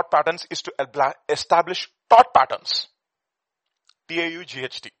break thought patterns is to establish thought patterns.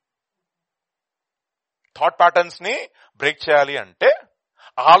 TAUGHT. Thought patterns ని break చేయాలి అంటే,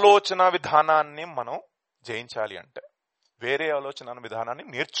 ఆలోచన విధానాన్ని మనం జయించాలి అంటే వేరే ఆలోచన విధానాన్ని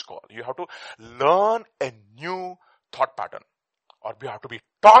నేర్చుకోవాలి. You have to learn a new thought pattern, or you have to be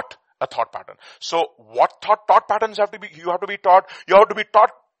taught a thought pattern. So what thought patterns have to be, you have to be taught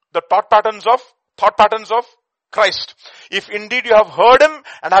the thought patterns of Christ. If indeed you have heard him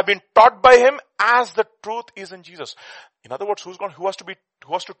and have been taught by him as the truth is in Jesus. In other words, who has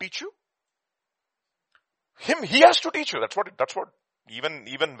to teach you? Him. He has to teach you. That's what,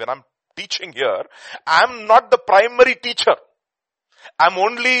 even when I'm teaching here, I'm not the primary teacher. I'm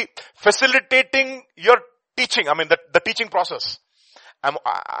only facilitating your teaching. I mean, the teaching process.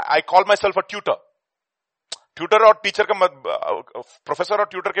 I call myself a tutor. Tutor और teacher का professor और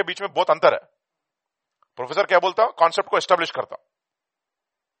tutor के बीच में बहुत अंतर है. Professor क्या बोलता? Concept को establish करता.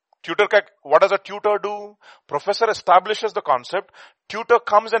 Tutor का, what does a tutor do? Professor establishes the concept. Tutor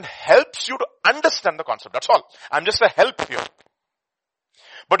comes and helps you to understand the concept. That's all. I'm just a help here.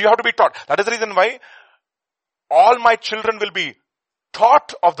 But you have to be taught. That is the reason why all my children will be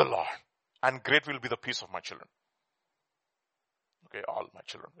taught of the Lord, and great will be the peace of my children. Okay, all my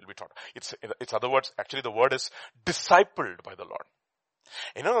children will be taught. It's other words, actually the word is discipled by the Lord.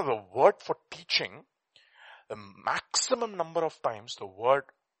 You know, the word for teaching, the maximum number of times the word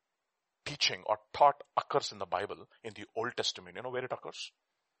teaching or taught occurs in the Bible in the Old Testament. You know where it occurs?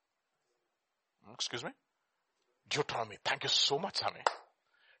 Excuse me? Deuteronomy. Thank you so much, Sammy.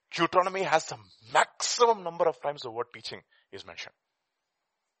 Deuteronomy has the maximum number of times the word teaching is mentioned.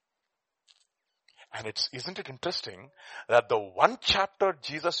 And isn't it interesting that the one chapter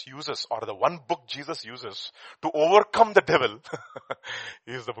Jesus uses, or the one book Jesus uses to overcome the devil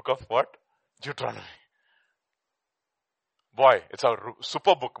is the book of what? Deuteronomy. Boy, it's a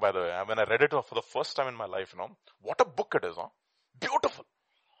super book, by the way. When I read it for the first time in my life, what a book it is, Beautiful.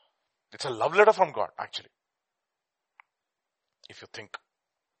 It's a love letter from God, actually. If you think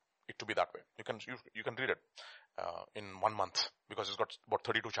it to be that way. You can read it in 1 month, because it's got about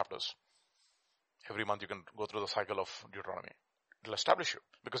 32 chapters. Every month you can go through the cycle of Deuteronomy. It'll establish you.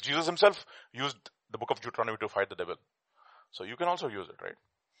 Because Jesus himself used the book of Deuteronomy to fight the devil. So you can also use it, right?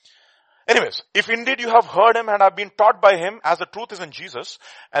 Anyways, if indeed you have heard him and have been taught by him as the truth is in Jesus,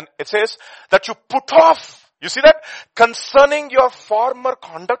 and it says that you put off, you see that, concerning your former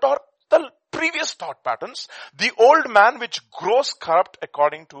conduct or the previous thought patterns, the old man which grows corrupt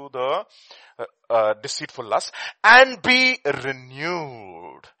according to the deceitful lust, and be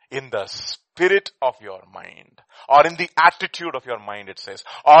renewed in the spirit of your mind, or in the attitude of your mind, it says,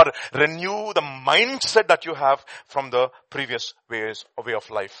 or renew the mindset that you have from the previous way of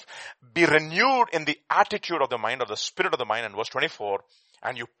life. Be renewed in the attitude of the mind, or the spirit of the mind. And verse 24,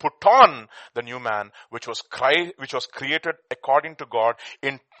 and you put on the new man, which was created according to God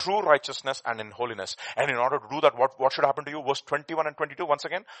in true righteousness and in holiness. And in order to do that, what should happen to you? Verse 21 and 22, once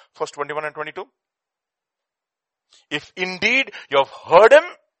again, verse 21 and 22. If indeed you have heard him,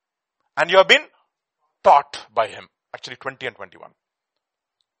 and you have been taught by him. Actually 20 and 21.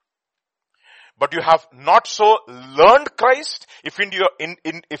 But you have not so learned Christ, if indeed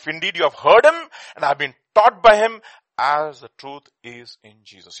you have heard him and have been taught by him as the truth is in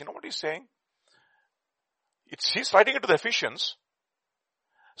Jesus. You know what he's saying? He's writing it to the Ephesians.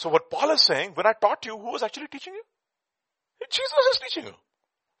 So what Paul is saying, when I taught you, who was actually teaching you? Jesus is teaching you.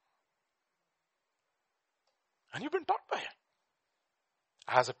 And you've been taught by him.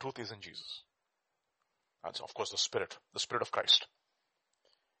 As the truth is in Jesus. That's of course the Spirit of Christ.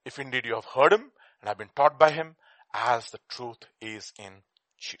 If indeed you have heard him and have been taught by him as the truth is in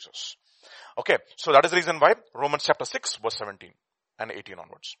Jesus. Okay, so that is the reason why Romans chapter 6 verse 17 and 18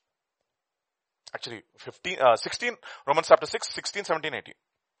 onwards. Actually 16, Romans chapter 6, 16, 17, 18.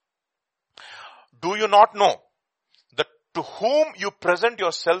 Do you not know that to whom you present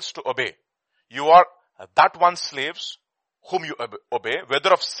yourselves to obey, you are that one slaves whom you obey,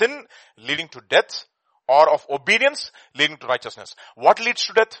 whether of sin leading to death or of obedience leading to righteousness. What leads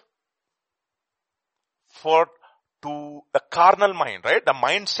to death? To the carnal mind, right? The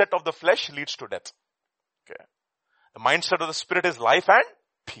mindset of the flesh leads to death. Okay. The mindset of the spirit is life and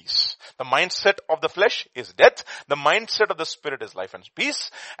peace. The mindset of the flesh is death. The mindset of the spirit is life and peace.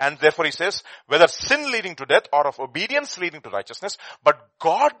 And therefore he says, whether sin leading to death or of obedience leading to righteousness. But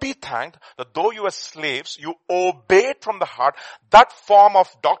God be thanked that though you are slaves, you obeyed from the heart that form of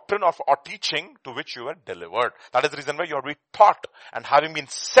doctrine or teaching to which you were delivered. That is the reason why you are being taught. And having been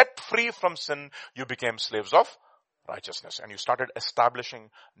set free from sin, you became slaves of righteousness. And you started establishing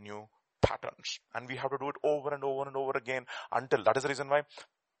new patterns. And we have to do it over and over and over again until, that is the reason why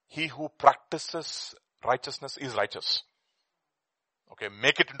he who practices righteousness is righteous. Okay,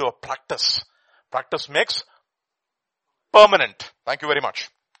 make it into a practice. Practice makes permanent. Thank you very much.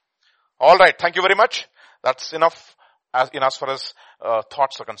 All right. Thank you very much. That's enough as far as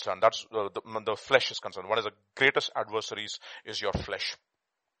thoughts are concerned. That's the flesh is concerned. One of the greatest adversaries is your flesh.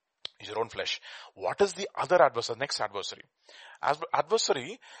 Is your own flesh. What is the other adversary? Next adversary.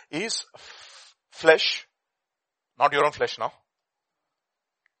 Adversary is flesh. Not your own flesh now.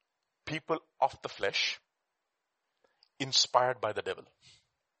 People of the flesh inspired by the devil.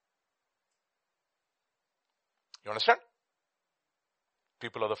 You understand?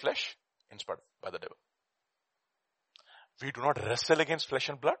 People of the flesh inspired by the devil. We do not wrestle against flesh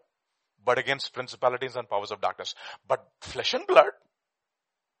and blood, but against principalities and powers of darkness. But flesh and blood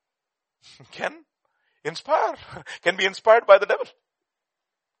can be inspired by the devil.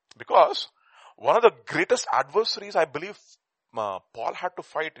 Because one of the greatest adversaries I believe Paul had to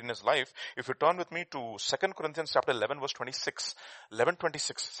fight in his life, if you turn with me to 2 Corinthians chapter 11 verse 26,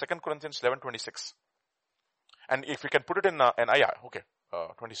 11:26, 2 Corinthians 11:26. And if you can put it in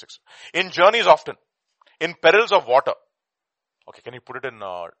 26. In journeys often, in perils of water. Okay, can you put it in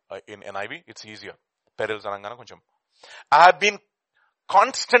NIV? It's easier. Perils anangana koncham. I have been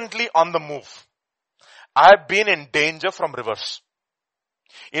constantly on the move. I have been in danger from rivers.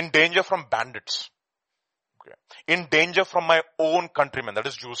 In danger from bandits. Okay. In danger from my own countrymen, that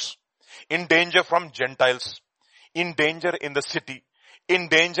is Jews. In danger from Gentiles. In danger in the city. In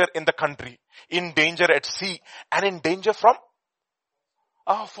danger in the country. In danger at sea. And in danger from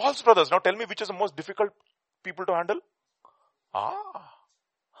false brothers. Now tell me which is the most difficult people to handle?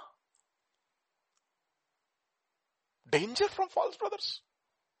 Danger from false brothers.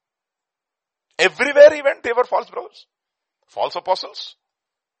 Everywhere he went, they were false brothers. False apostles.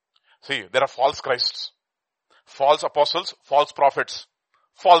 See, there are false Christs. False apostles, false prophets,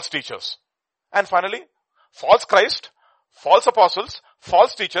 false teachers. And finally, false Christ, false apostles,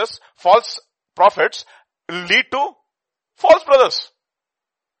 false teachers, false prophets lead to false brothers.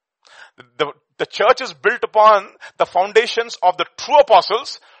 The church is built upon the foundations of the true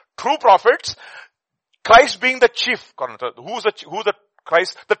apostles, true prophets, Christ being the chief cornerstone. Who's the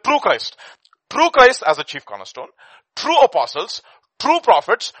Christ? The true Christ. True Christ as the chief cornerstone. True apostles, true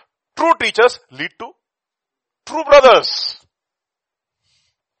prophets, true teachers lead to true brothers.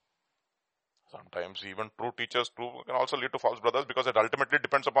 Sometimes even true teachers can also lead to false brothers because it ultimately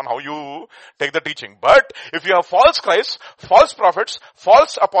depends upon how you take the teaching. But if you have false Christ, false prophets,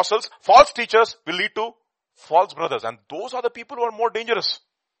 false apostles, false teachers will lead to false brothers. And those are the people who are more dangerous.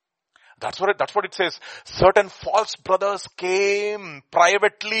 That's what it says. Certain false brothers came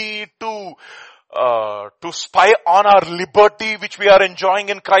privately to spy on our liberty which we are enjoying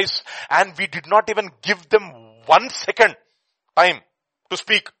in Christ. And we did not even give them 1 second time to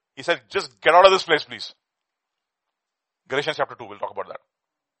speak. He said, just get out of this place, please. Galatians chapter 2, we'll talk about that.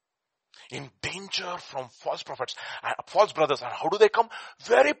 In danger from false prophets and false brothers. And how do they come?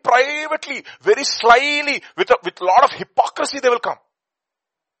 Very privately, very slyly, with a lot of hypocrisy they will come.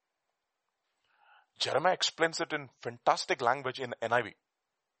 Jeremiah explains it in fantastic language in NIV.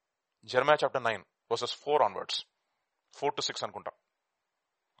 Jeremiah chapter 9, verses 4 onwards. 4 to 6 anukunta.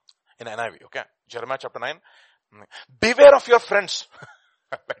 In NIV, okay. Jeremiah chapter 9. Beware of your friends.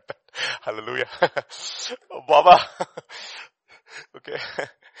 Like that. Hallelujah. Baba. Okay.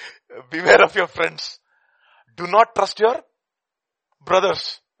 Beware of your friends. Do not trust your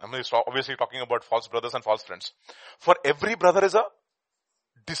brothers. I'm obviously talking about false brothers and false friends. For every brother is a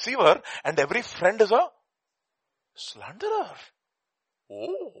deceiver and every friend is a slanderer.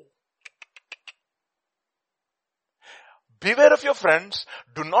 Oh. Beware of your friends.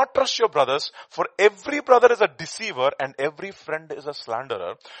 Do not trust your brothers. For every brother is a deceiver and every friend is a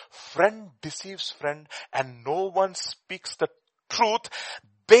slanderer. Friend deceives friend and no one speaks the truth.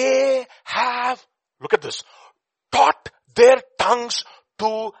 They have, look at this, taught their tongues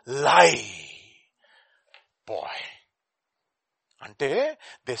to lie. Boy. Ante,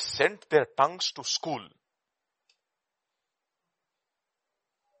 they sent their tongues to school.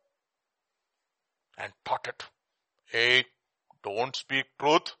 And taught it. Hey, don't speak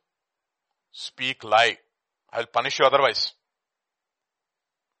truth. Speak lie. I'll punish you otherwise.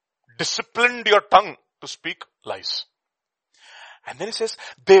 Disciplined your tongue to speak lies. And then he says,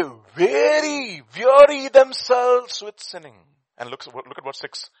 they weary themselves with sinning. And look at verse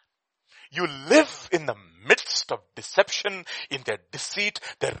 6. You live in the midst of deception, in their deceit.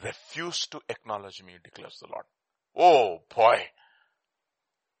 They refuse to acknowledge me, declares the Lord. Oh boy.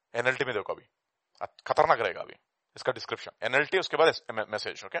 NLT में देखो अभी. खतरनाक रहेगा अभी. इसका description. NLT उसके बाद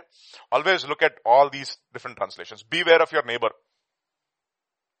message, okay? Always look at all these different translations. Beware of your neighbor.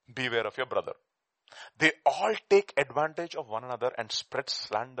 Beware of your brother. They all take advantage of one another and spread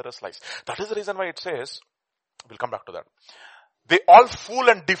slanderous lies. That is the reason why it says, we'll come back to that. They all fool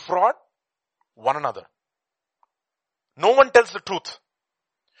and defraud one another. No one tells the truth.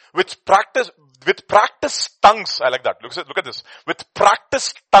 With practice tongues, I like that. Look at this. With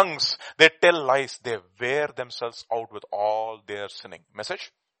practiced tongues, they tell lies. They wear themselves out with all their sinning.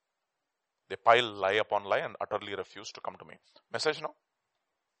 Message? They pile lie upon lie and utterly refuse to come to me. Message now?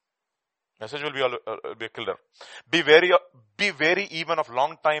 Message will be a killer. Be very even of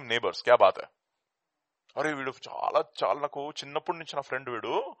long time neighbors. Kya baat hai? Arey veedu chala naku chinnappudu nunchi na friend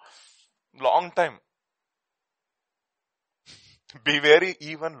veedu. Long time. Be very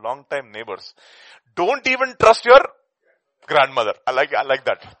even long time neighbors. Don't even trust your grandmother. I like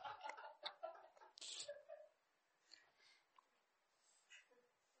that.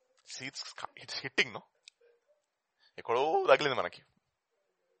 See, it's hitting, no? Ekkado tagilindi manaki.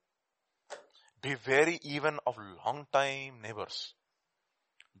 Be very even of long time neighbors.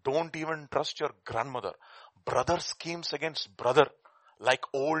 Don't even trust your grandmother. Brother schemes against brother like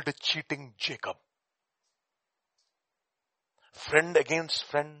old cheating Jacob. Friend against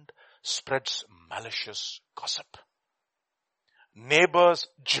friend spreads malicious gossip. Neighbors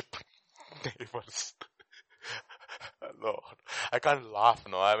jip. Neighbors. Lord, I can't laugh,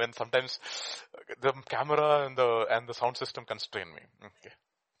 no. I mean, sometimes the camera and the sound system constrain me.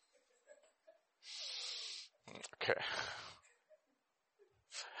 Okay.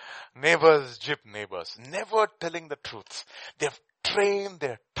 Neighbors jip neighbors, never telling the truth. They've trained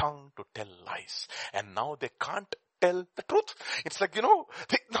their tongue to tell lies. And now they can't tell the truth. It's like,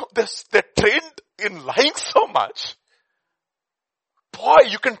 they're trained in lying so much. Boy,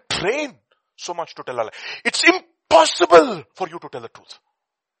 you can train so much to tell a lie. It's impossible for you to tell the truth.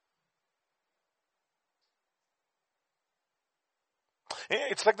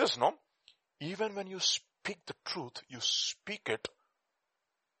 It's like this, no? Even when you speak the truth, you speak it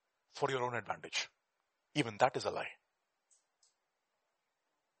for your own advantage. Even that is a lie.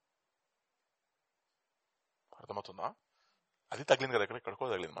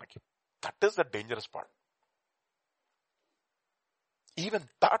 That is the dangerous part. Even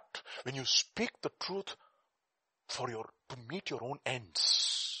that, when you speak the truth to meet your own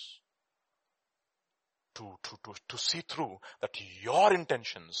ends, to see through that your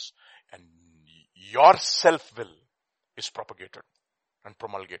intentions and your self-will is propagated and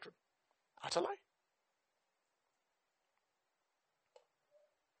promulgated. That's a lie.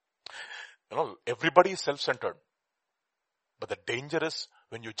 Everybody is self-centered. But the danger is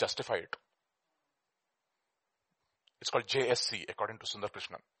when you justify it. It's called JSC, according to Sundar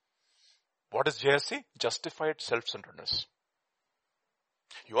Krishnan. What is JSC? Justified self-centeredness.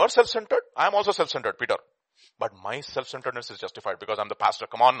 You are self-centered. I am also self-centered, Peter. But my self-centeredness is justified because I'm the pastor.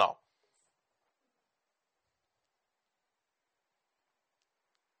 Come on now.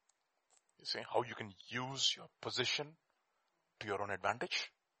 You see how you can use your position to your own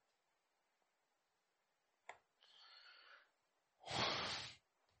advantage?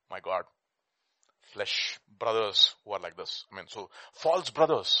 My God. Flesh brothers who are like this. So false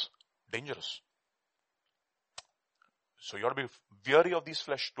brothers, dangerous. So you have to be wary of these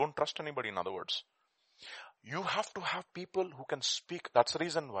flesh. Don't trust anybody, in other words. You have to have people who can speak. That's the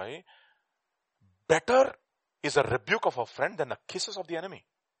reason why better is a rebuke of a friend than the kisses of the enemy.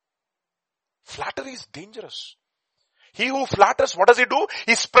 Flattery is dangerous. He who flatters, what does he do?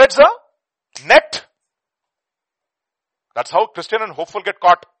 He spreads a net. That's how Christian and hopeful get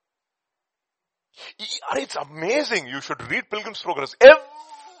caught. It's amazing. You should read Pilgrim's Progress.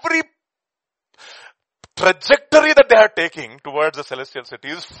 Every trajectory that they are taking towards the celestial city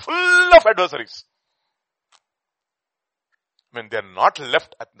is full of adversaries. They're not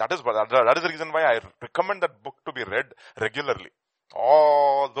left. That is the reason why I recommend that book to be read regularly.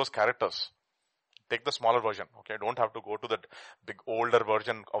 All those characters. Take the smaller version. Okay, don't have to go to that big older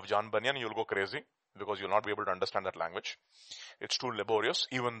version of John Bunyan. You'll go crazy because you'll not be able to understand that language. It's too laborious,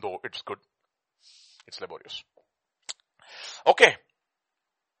 even though it's good. It's laborious. Okay.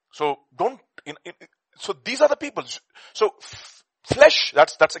 So so these are the people. So flesh,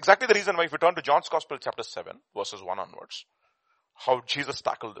 that's exactly the reason why if you turn to John's Gospel chapter 7, verses 1 onwards, how Jesus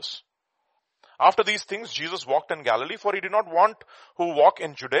tackled this. After these things, Jesus walked in Galilee, for he did not want who walk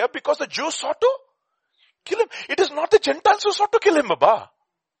in Judea because the Jews sought to kill him. It is not the Gentiles who sought to kill him, Baba.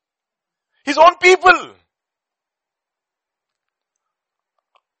 His own people.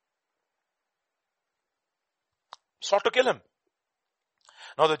 Sought to kill him.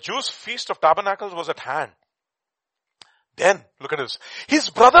 Now the Jews' feast of tabernacles was at hand. Then, look at this. His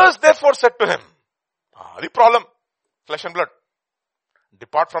brothers therefore said to him, the problem, flesh and blood.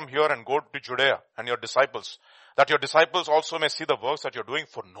 Depart from here and go to Judea and your disciples, that your disciples also may see the works that you're doing,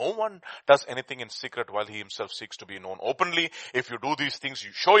 for no one does anything in secret while he himself seeks to be known openly. If you do these things,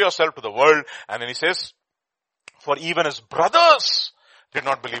 you show yourself to the world. And then he says, for even his brothers did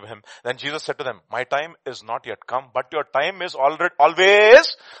not believe him. Then Jesus said to them, my time is not yet come, but your time is already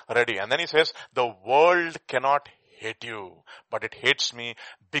always ready. And then he says, the world cannot hate you, but it hates me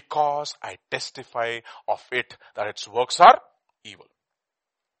because I testify of it that its works are evil.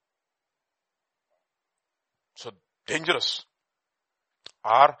 So dangerous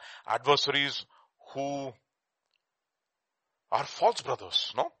are adversaries who are false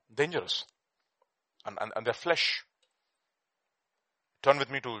brothers, no? Dangerous. And their flesh. Turn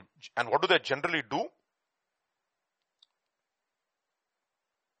with me to, and what do they generally do?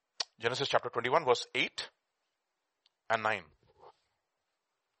 Genesis chapter 21 verse 8 and 9.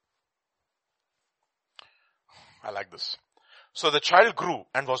 I like this. So the child grew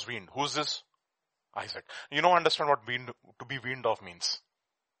and was weaned. Who's this? Isaac. You don't understand what to be weaned of means.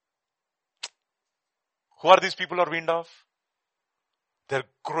 Who are these people who are weaned of? They're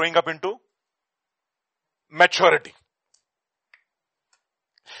growing up into maturity.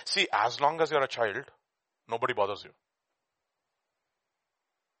 See, as long as you're a child, nobody bothers you.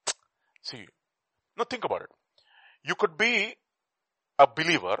 See, now think about it. You could be a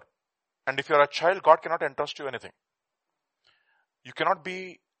believer, and if you're a child, God cannot entrust you anything. You cannot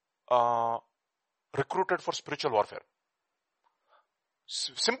be recruited for spiritual warfare.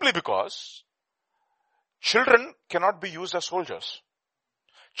 Simply because children cannot be used as soldiers.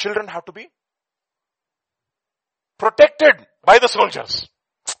 Children have to be protected by the soldiers.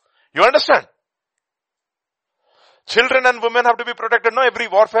 You understand? Children and women have to be protected. No, every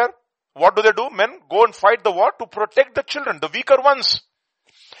warfare, what do? Men go and fight the war to protect the children, the weaker ones.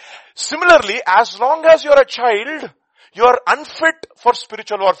 Similarly, as long as you're a child, you are unfit for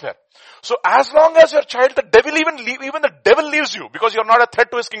spiritual warfare. So as long as you're a child, the devil even the devil leaves you because you're not a threat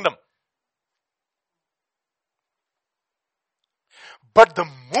to his kingdom. But the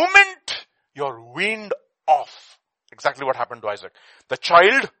moment you're weaned off, exactly what happened to Isaac. The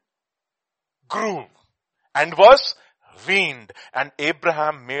child grew and was weaned, and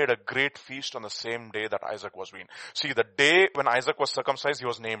Abraham made a great feast on the same day that Isaac was weaned. See, the day when Isaac was circumcised, he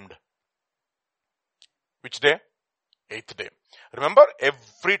was named. Which day? 8th day. Remember,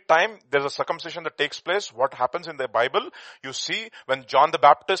 every time there's a circumcision that takes place, what happens in the Bible? You see, when John the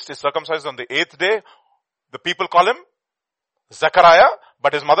Baptist is circumcised on the 8th day, the people call him Zechariah,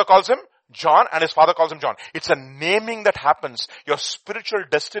 but his mother calls him John and his father calls him John. It's a naming that happens. Your spiritual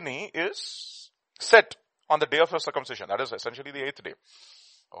destiny is set on the day of your circumcision. That is essentially the 8th day.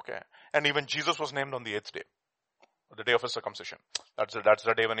 Okay. And even Jesus was named on the 8th day. The day of his circumcision. That's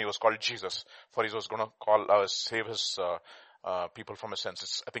the day when he was called Jesus. For he was going to save his people from his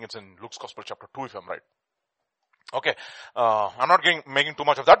sins. I think it's in Luke's Gospel chapter 2 if I'm right. Okay. I'm not making too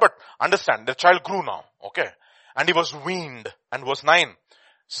much of that, but understand, the child grew now. Okay. And he was weaned. And verse 9.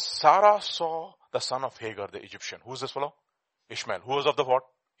 Sarah saw the son of Hagar, the Egyptian. Who is this fellow? Ishmael. Who was of the what?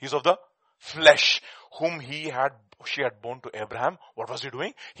 He's of the flesh, whom she had borne to Abraham. What was he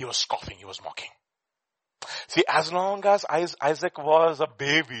doing? He was scoffing. He was mocking. See, as long as Isaac was a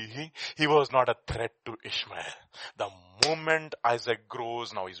baby, he was not a threat to Ishmael. The moment Isaac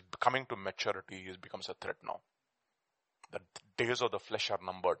grows, now he's coming to maturity, he becomes a threat now. The days of the flesh are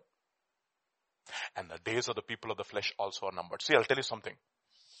numbered. And the days of the people of the flesh also are numbered. See, I'll tell you something.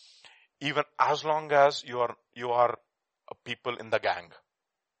 Even as long as you are a people in the gang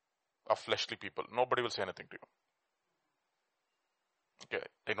of fleshly people, nobody will say anything to you. Okay.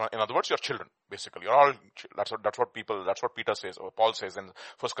 In other words, you're children, basically. You're all, that's what Peter says, or Paul says in 1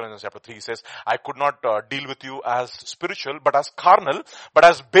 Corinthians chapter 3. He says, I could not deal with you as spiritual, but as carnal, but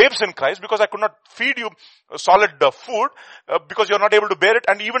as babes in Christ, because I could not feed you solid food, because you're not able to bear it.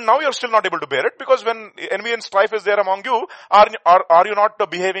 And even now you're still not able to bear it, because when envy and strife is there among you, are you not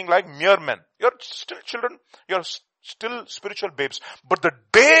behaving like mere men? You're still children. You're still spiritual babes. But the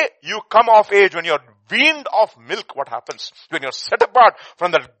day you come of age, when you're weaned of milk, what happens? When you're set apart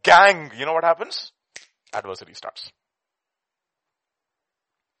from the gang, you know what happens? Adversity starts.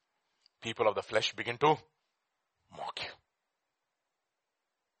 People of the flesh begin to mock you.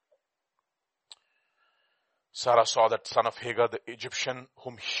 Sarah saw that son of Hagar, the Egyptian,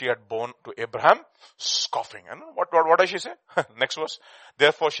 whom she had borne to Abraham, scoffing. And what does she say? Next verse.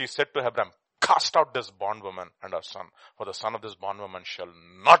 Therefore she said to Abraham, cast out this bondwoman and her son, for the son of this bondwoman shall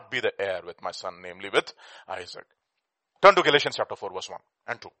not be the heir with my son, namely with Isaac. Turn to Galatians chapter 4 verse 1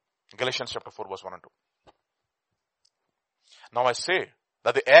 and 2. Galatians chapter 4 verse 1 and 2. Now I say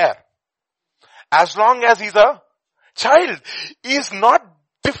that the heir, as long as he's a child is not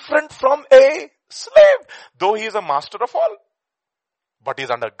different from a slave, though he is a master of all. But he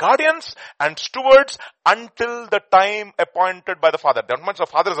is under guardians and stewards until the time appointed by the father. That much the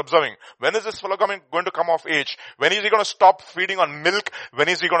father is observing. When is this fellow going to come of age? When is he going to stop feeding on milk? When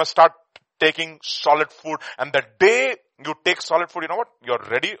is he going to start taking solid food? And the day you take solid food, you know what? You're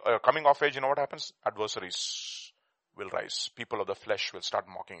ready, coming of age, you know what happens? Adversaries will rise. People of the flesh will start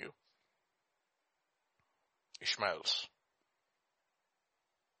mocking you. Ishmaels.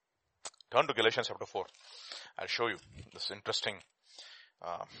 Turn to Galatians chapter 4. I'll show you this interesting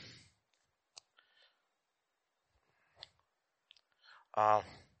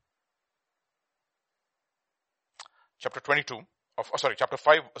chapter 22 chapter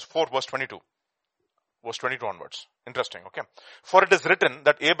 4 verse 22. Verse 22 onwards. Interesting, okay. For it is written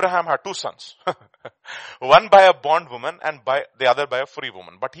that Abraham had two sons. One by a bondwoman and by the other by a free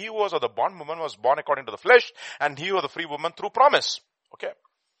woman. But he who was of the bondwoman was born according to the flesh, and he who was the free woman through promise. Okay.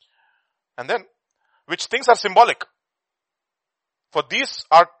 And then, which things are symbolic? For these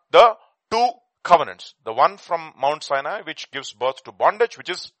are the two covenants. The one from Mount Sinai, which gives birth to bondage, which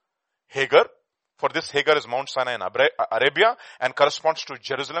is Hagar. For this Hagar is Mount Sinai in Arabia and corresponds to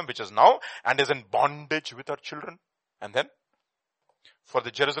Jerusalem, which is now, and is in bondage with her children. And then, for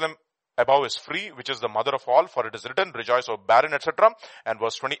the Jerusalem above is free, which is the mother of all, for it is written, rejoice, O barren, etc. And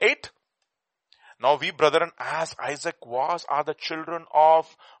verse 28. Now we, brethren, as Isaac was, are the children of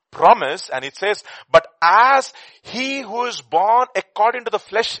promise. And it says, but as he who is born according to the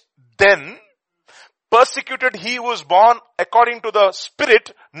flesh then persecuted he who is born according to the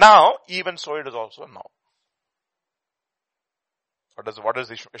spirit now, even so it is also now. What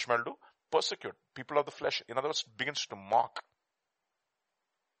does Ishmael do? Persecute people of the flesh. In other words, begins to mock.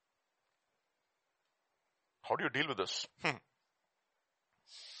 How do you deal with this?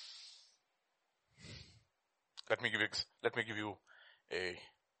 Let me give you a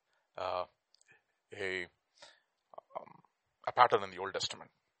pattern in the Old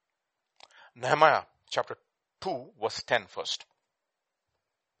Testament. Nehemiah chapter 2 verse 10 first.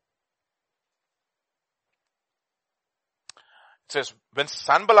 It says, when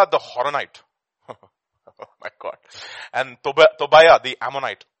Sanballat the Horonite, oh my God, and Tobiah the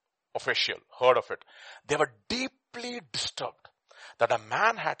Ammonite official heard of it, they were deeply disturbed that a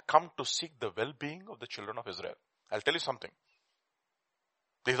man had come to seek the well-being of the children of Israel. I'll tell you something.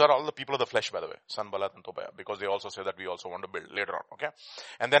 These are all the people of the flesh, by the way, Sanballat and Tobiah, because they also say that we also want to build later on, okay?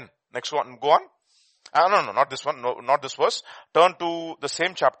 And then, next one, go on. No, not this one, no, not this verse. Turn to the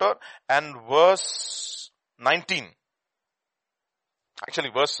same chapter and verse 19. Actually,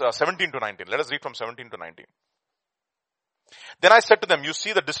 verse 17 to 19. Let us read from 17 to 19. Then I said to them, you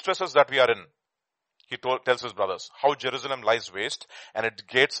see the distresses that we are in. He tells his brothers, how Jerusalem lies waste and its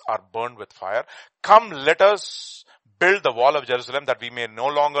gates are burned with fire. Come, let us build the wall of Jerusalem that we may no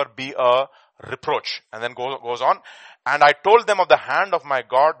longer be a reproach. And then goes on. And I told them of the hand of my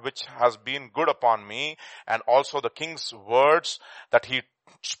God which has been good upon me, and also the king's words that he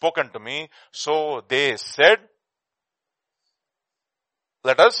spoken to me. So they said,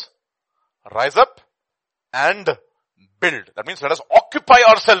 let us rise up and build. That means let us occupy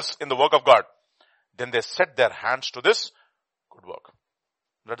ourselves in the work of God. Then they set their hands to this good work.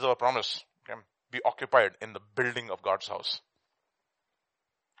 That is our promise. Okay? Be occupied in the building of God's house.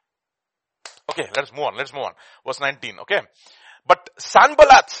 Okay, let's move on. Verse 19, okay. But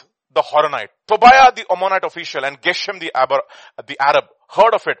Sanballat, the Horonite, Tobiah, the Ammonite official, and Geshem, the Arab,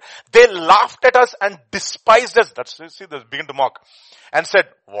 heard of it. They laughed at us and despised us. They begin to mock. And said,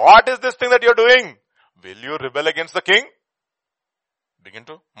 what is this thing that you're doing? Will you rebel against the king? Begin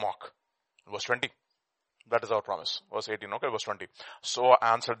to mock. Verse 20. That is our promise. Verse 18, okay, verse 20. So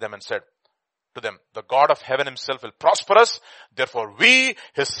I answered them and said to them, the God of heaven himself will prosper us. Therefore we,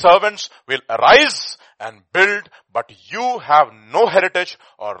 his servants, will arise and build, but you have no heritage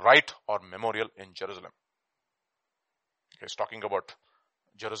or right or memorial in Jerusalem. Okay, he's talking about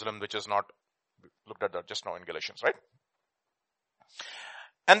Jerusalem, which is not looked at that just now in Galatians, right?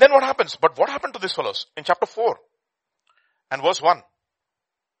 And then what happens? But what happened to these fellows in chapter 4 and verse 1?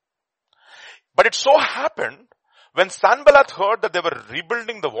 But it so happened when Sanballat heard that they were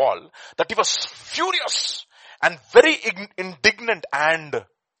rebuilding the wall, that he was furious and very indignant and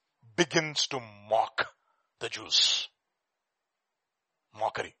begins to mock the Jews.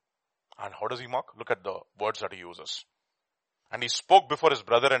 Mockery. And how does he mock? Look at the words that he uses. And he spoke before his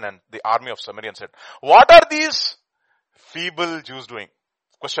brethren and the army of Samaria and said, what are these feeble Jews doing?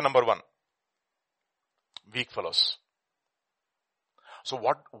 Question number 1. Weak fellows. So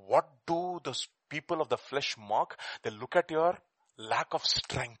what do the people of the flesh mock? They look at your lack of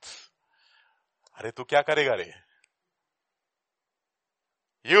strength. Are tu kya karega re?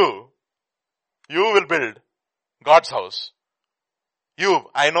 You will build God's house.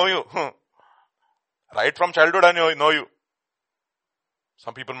 I know you. Right from childhood I know you.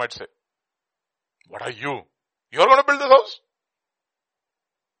 Some people might say, what are you? You're going to build this house?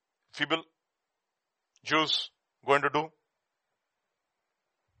 Feeble Jews going to do?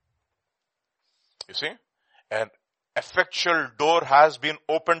 You see? An effectual door has been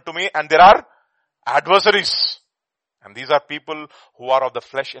opened to me and there are adversaries. And these are people who are of the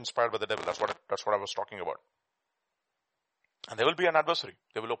flesh inspired by the devil. That's what I was talking about. And there will be an adversary.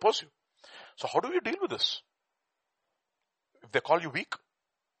 They will oppose you. So how do you deal with this? If they call you weak,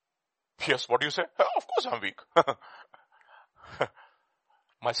 yes, what do you say? Of course I'm weak.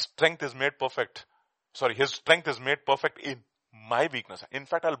 My strength is made perfect. His strength is made perfect in my weakness. In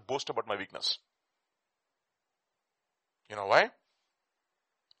fact, I'll boast about my weakness. You know why?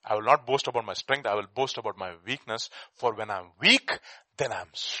 I will not boast about my strength. I will boast about my weakness. For when I'm weak, then I'm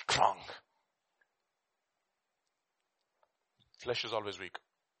strong. Flesh is always weak.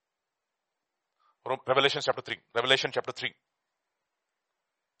 Revelation chapter 3.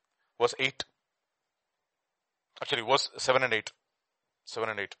 Verse 8. Actually, verse 7 and 8. 7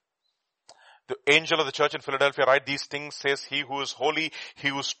 and 8. The angel of the church in Philadelphia write these things, says he who is holy, he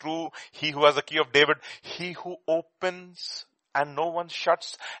who is true, he who has the key of David, he who opens and no one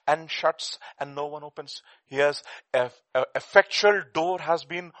shuts, and shuts and no one opens. He has a effectual door has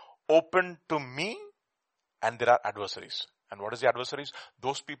been opened to me, and there are adversaries. And what is the adversaries?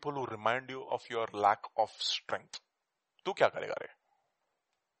 Those people who remind you of your lack of strength. Tu kya karega re?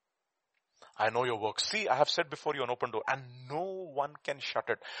 I know your work. See, I have set before you an open door and no one can shut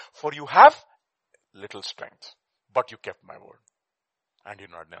it. For you have little strength, but you kept my word and you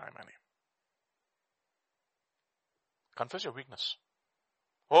did not deny my name. Confess your weakness.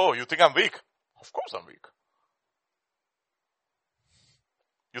 Oh, you think I'm weak? Of course I'm weak.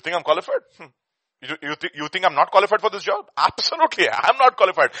 You think I'm qualified? You think I'm not qualified for this job? Absolutely, I'm not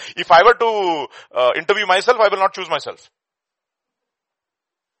qualified. If I were to interview myself, I will not choose myself.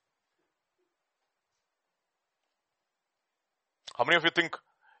 How many of you think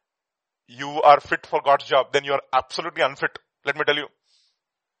you are fit for God's job? Then you are absolutely unfit. Let me tell you.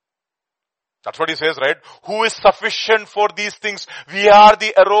 That's what he says, right? Who is sufficient for these things? We are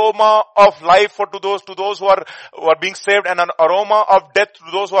the aroma of life to those who are being saved, and an aroma of death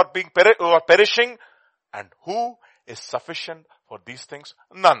to those who are perishing. And who is sufficient for these things?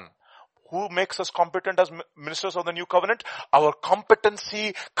 None. Who makes us competent as ministers of the new covenant? Our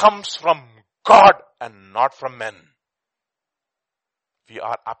competency comes from God and not from men. We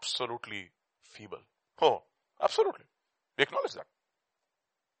are absolutely feeble. Oh, absolutely. We acknowledge that.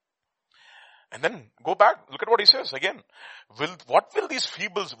 And then go back, look at what he says again. What are these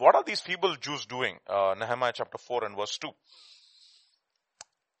feeble Jews doing? Nehemiah chapter 4 and verse 2.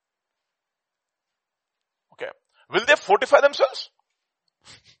 Okay. Will they fortify themselves?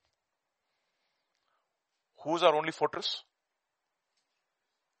 Who's our only fortress?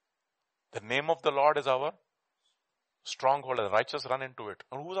 The name of the Lord is our stronghold, and the righteous run into it.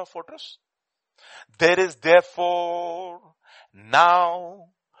 And who's our fortress? There is therefore now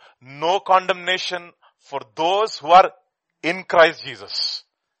no condemnation for those who are in Christ Jesus.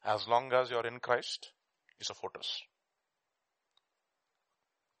 As long as you're in Christ, it's a fortress.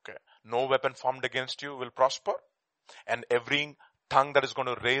 Okay. No weapon formed against you will prosper, and every tongue that is going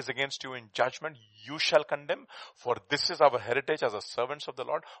to raise against you in judgment, you shall condemn. For this is our heritage as the servants of the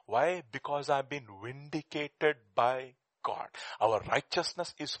Lord. Why? Because I've been vindicated by God. Our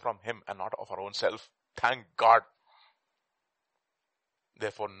righteousness is from Him and not of our own self. Thank God.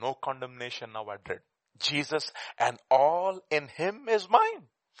 Therefore, no condemnation now I dread. Jesus and all in Him is mine.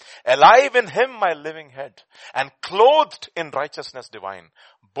 Alive in Him my living head, and clothed in righteousness divine.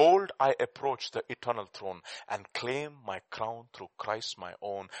 Bold I approach the eternal throne and claim my crown through Christ my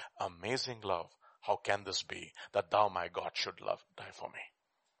own. Amazing love. How can this be that thou my God should die for me?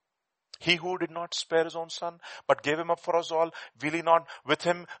 He who did not spare his own son, but gave him up for us all, will he not with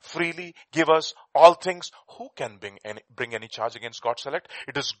him freely give us all things? Who can bring any charge against God's elect?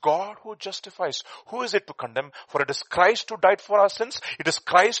 It is God who justifies. Who is it to condemn? For it is Christ who died for our sins. It is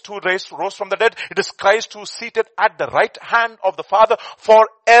Christ who rose from the dead. It is Christ who is seated at the right hand of the Father,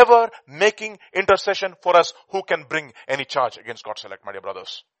 forever making intercession for us. Who can bring any charge against God's elect, my dear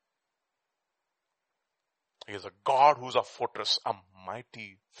brothers? He is a God who's a fortress, a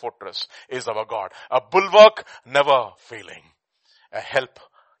mighty fortress is our God. A bulwark never failing. A help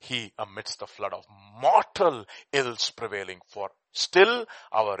He amidst the flood of mortal ills prevailing. For still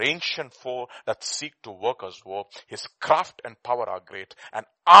our ancient foe that seek to work us woe. His craft and power are great, and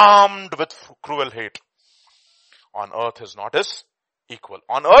armed with cruel hate. On earth is not his equal.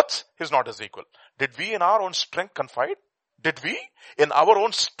 On earth, he's not his equal. Did we in our own strength confide? Did we in our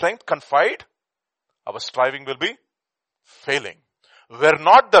own strength confide? Our striving will be failing. We're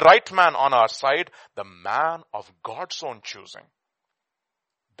not the right man on our side, the man of God's own choosing.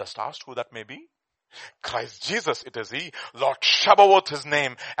 Dost ask who that may be? Christ Jesus, it is he. Lord Shabbaoth his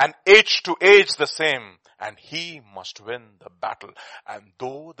name, and age to age the same. And he must win the battle. And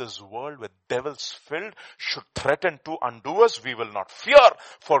though this world with devils filled should threaten to undo us, we will not fear.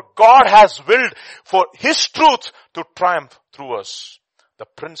 For God has willed for his truth to triumph through us. The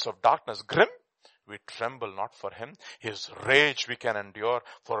prince of darkness grim, we tremble not for him. His rage we can endure,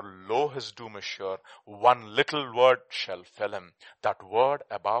 for lo his doom is sure. One little word shall fell him. That word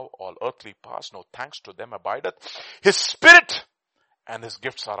above all earthly powers, no thanks to them abideth. His spirit and his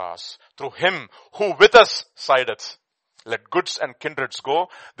gifts are ours, through him who with us sideth. Let goods and kindreds go,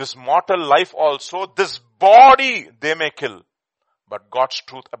 this mortal life also, this body they may kill. But God's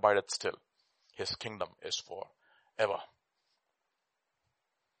truth abideth still. His kingdom is for ever.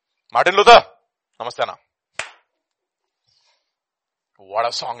 Martin Luther. Namaste, Anna. What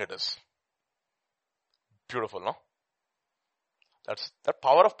a song it is. Beautiful, no? That's the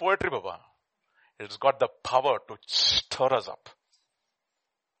power of poetry, Baba. It's got the power to stir us up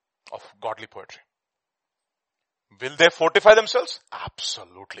of godly poetry. Will they fortify themselves?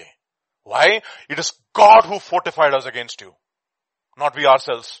 Absolutely. Why? It is God who fortified us against you. Not we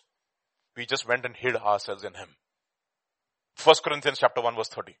ourselves. We just went and hid ourselves in him. 1 Corinthians chapter 1 verse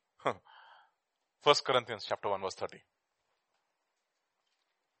 30. 1 Corinthians chapter 1 verse 30.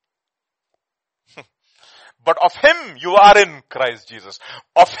 But of him you are in Christ Jesus.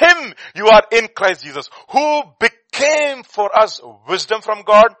 Of him you are in Christ Jesus, who became for us wisdom from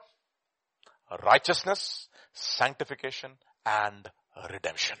God, righteousness, sanctification, and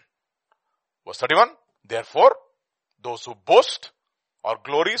redemption. Verse 31. Therefore, those who boast or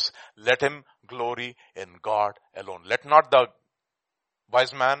glories, let him glory in God alone. Let not the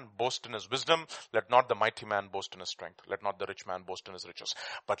wise man boast in his wisdom. Let not the mighty man boast in his strength. Let not the rich man boast in his riches.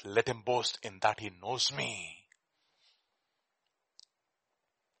 But let him boast in that he knows me.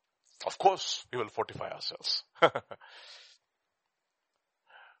 Of course, we will fortify ourselves.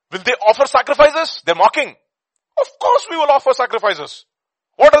 Will they offer sacrifices? They're mocking. Of course we will offer sacrifices.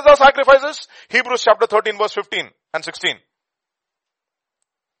 What are the sacrifices? Hebrews chapter 13 verse 15 and 16.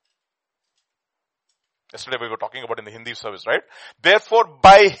 Yesterday we were talking about in the Hindi service, right? Therefore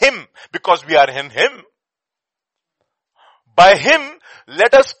by him, because we are in him, by him,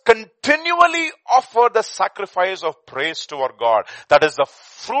 let us continually offer the sacrifice of praise to our God. That is the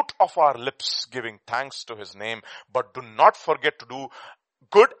fruit of our lips, giving thanks to his name. But do not forget to do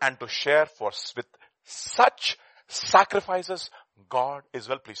good and to share with such sacrifices. God is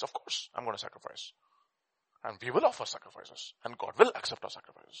well pleased. Of course, I'm going to sacrifice. And we will offer sacrifices. And God will accept our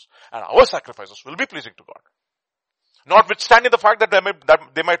sacrifices. And our sacrifices will be pleasing to God. Notwithstanding the fact that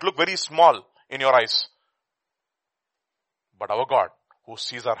they might look very small in your eyes. But our God, who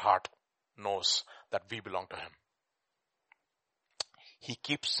sees our heart, knows that we belong to him. He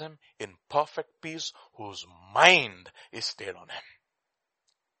keeps him in perfect peace, whose mind is stayed on him.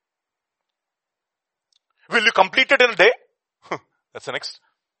 Will you complete it in a day? That's the next.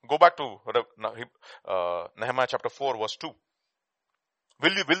 Go back to Nehemiah chapter 4 verse 2.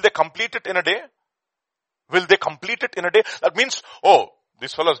 Will they complete it in a day? Will they complete it in a day? That means,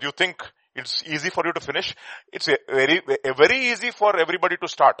 these fellows, do you think it's easy for you to finish? It's very easy for everybody to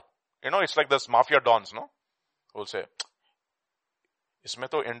start. It's like this mafia dons, no? Who'll say, इसमें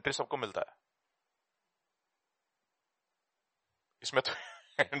तो entry सबको मिलता है. इसमें तो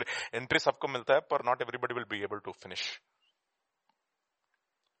entry सबको मिलता है, but not everybody will be able to finish.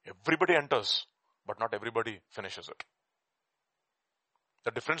 Everybody enters, but not everybody finishes it.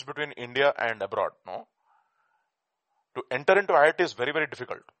 The difference between India and abroad, no? To enter into IIT is very, very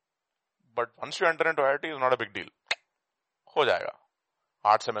difficult. But once you enter into IIT, it's not a big deal. हो जाएगा.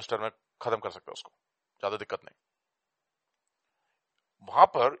 8 semester में खत्म कर सकते हो उसको. ज़्यादा दिक्कत नहीं. वहाँ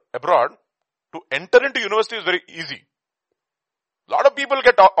पर abroad, to enter into university is very easy. A lot of people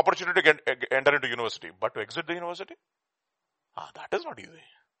get opportunity to enter into university, but to exit the university, that is not easy.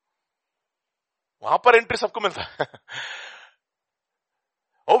 वहां पर एंट्री सबको मिलता है.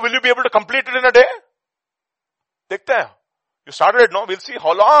 Will you be able to complete it in a day? देखते हैं. You started it, no? We'll see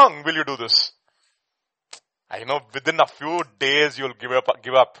how long will you do this. I know within a few days you'll give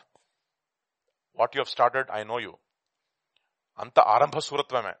up. What you have started, I know you. Anta arambha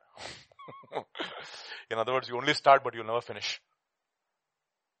suratva mein. In other words, you only start but you'll never finish.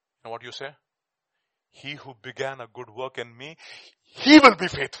 You know what you say? He who began a good work in me, he will be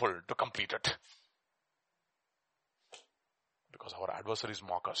faithful to complete it. Because our adversaries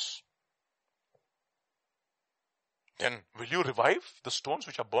mock us. Then will you revive the stones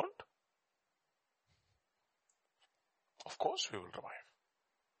which are burnt? Of course we will revive.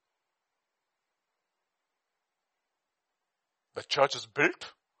 The church is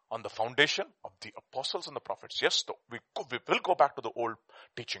built on the foundation of the apostles and the prophets. Yes, we will go back to the old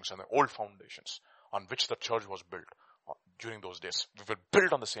teachings and the old foundations on which the church was built during those days. We will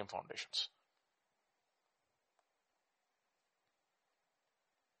build on the same foundations.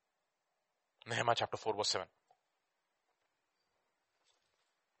 Nehemiah chapter 4 verse 7.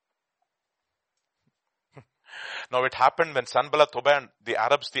 Now it happened when Sanballat, Tobiah, and the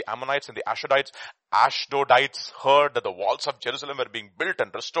Arabs, the Ammonites, and the Ashdodites heard that the walls of Jerusalem were being built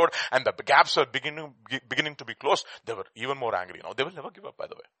and restored, and the gaps were beginning to be closed. They were even more angry. Now they will never give up, by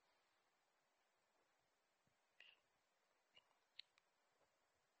the way.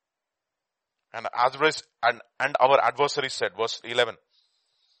 And our adversary said, verse 11.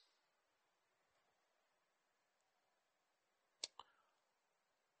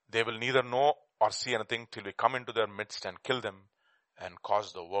 They will neither know or see anything till we come into their midst and kill them and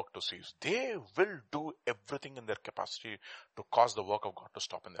cause the work to cease. They will do everything in their capacity to cause the work of God to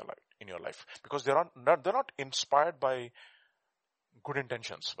stop in their life, in your life. Because they're not inspired by good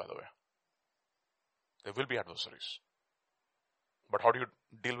intentions, by the way. There will be adversaries. But how do you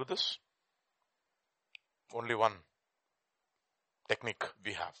deal with this? Only one technique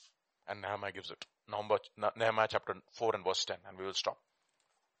we have. And Nehemiah gives it. Nehemiah chapter 4 and verse 10. And we will stop.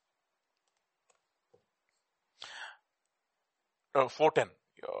 4:10.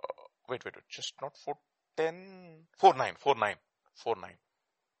 Wait. Just not 4:10. 4:9.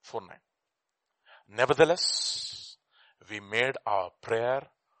 Nevertheless, we made our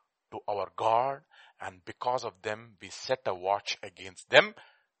prayer to our God, and because of them, we set a watch against them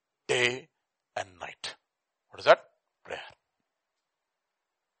day and night. What is that? Prayer.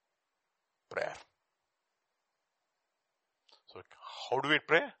 So how do we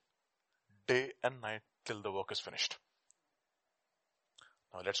pray? Day and night till the work is finished.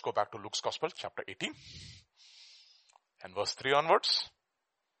 Now let's go back to Luke's Gospel, chapter 18 and verse 3 onwards.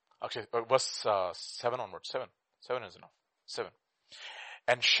 Actually, verse 7 onwards. 7 is enough. 7.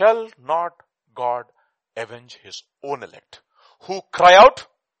 And shall not God avenge his own elect, who cry out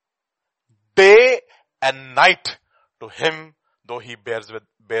day and night to him, though he bears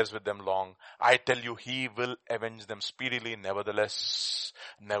with them long? I tell you, he will avenge them speedily. Nevertheless,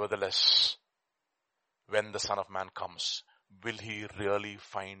 when the Son of Man comes, will he really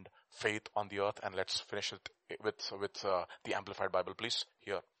find faith on the earth? And let's finish it with the Amplified Bible, please.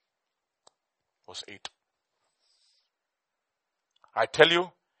 Here, verse 8. I tell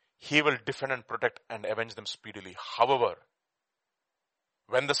you, he will defend and protect and avenge them speedily. However,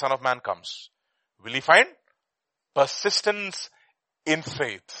 when the Son of Man comes, will he find persistence in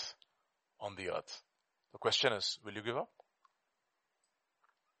faith on the earth? The question is, will you give up?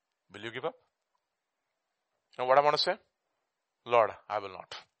 Will you give up? You know what I want to say? Lord, I will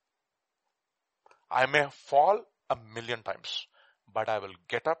not. I may fall 1,000,000 times, but I will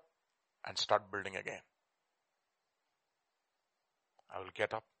get up and start building again. I will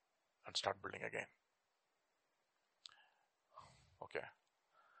get up and start building again. Okay.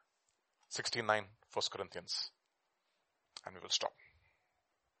 69, 1 Corinthians. And we will stop.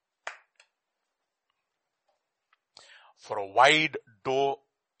 For a wide door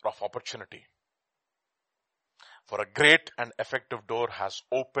of opportunity, for a great and effective door has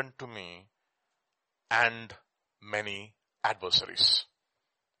opened to me and many adversaries.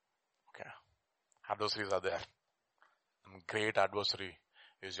 Okay. Adversaries are there. And great adversary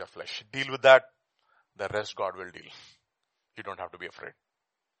is your flesh. Deal with that. The rest God will deal. You don't have to be afraid.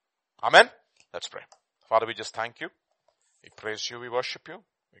 Amen. Let's pray. Father, we just thank you. We praise you. We worship you.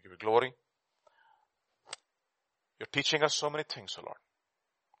 We give you glory. You're teaching us so many things, O Lord.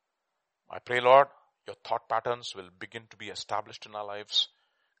 I pray, Lord, your thought patterns will begin to be established in our lives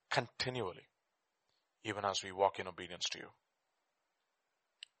continually, even as we walk in obedience to you.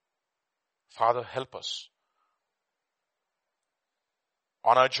 Father, help us.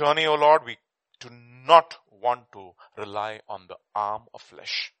 On our journey, O Lord, we do not want to rely on the arm of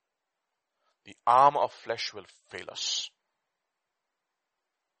flesh. The arm of flesh will fail us.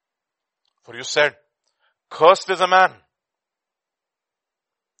 For you said, cursed is a man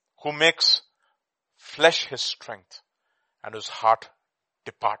who makes flesh his strength and whose heart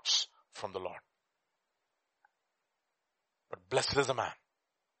departs from the Lord. But blessed is the man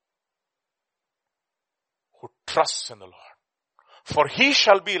who trusts in the Lord, for he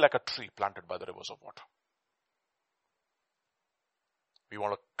shall be like a tree planted by the rivers of water. We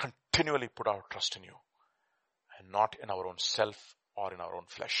want to continually put our trust in you and not in our own self or in our own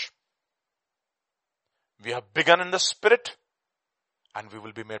flesh. We have begun in the Spirit, and we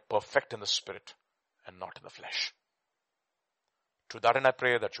will be made perfect in the Spirit and not in the flesh. To that end I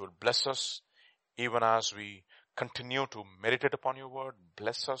pray that you will bless us even as we continue to meditate upon your word.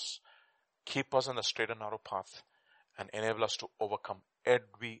 Bless us, keep us in the straight and narrow path, and enable us to overcome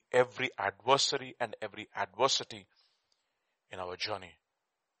every adversary and every adversity in our journey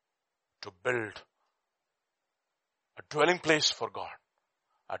to build a dwelling place for God,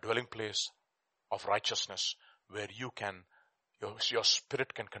 a dwelling place of righteousness where your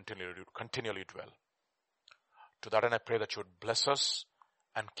Spirit can continually dwell. To that end I pray that you would bless us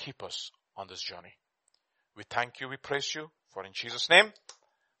and keep us on this journey. We thank you, we praise you, for in Jesus' name,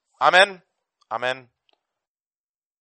 Amen, Amen.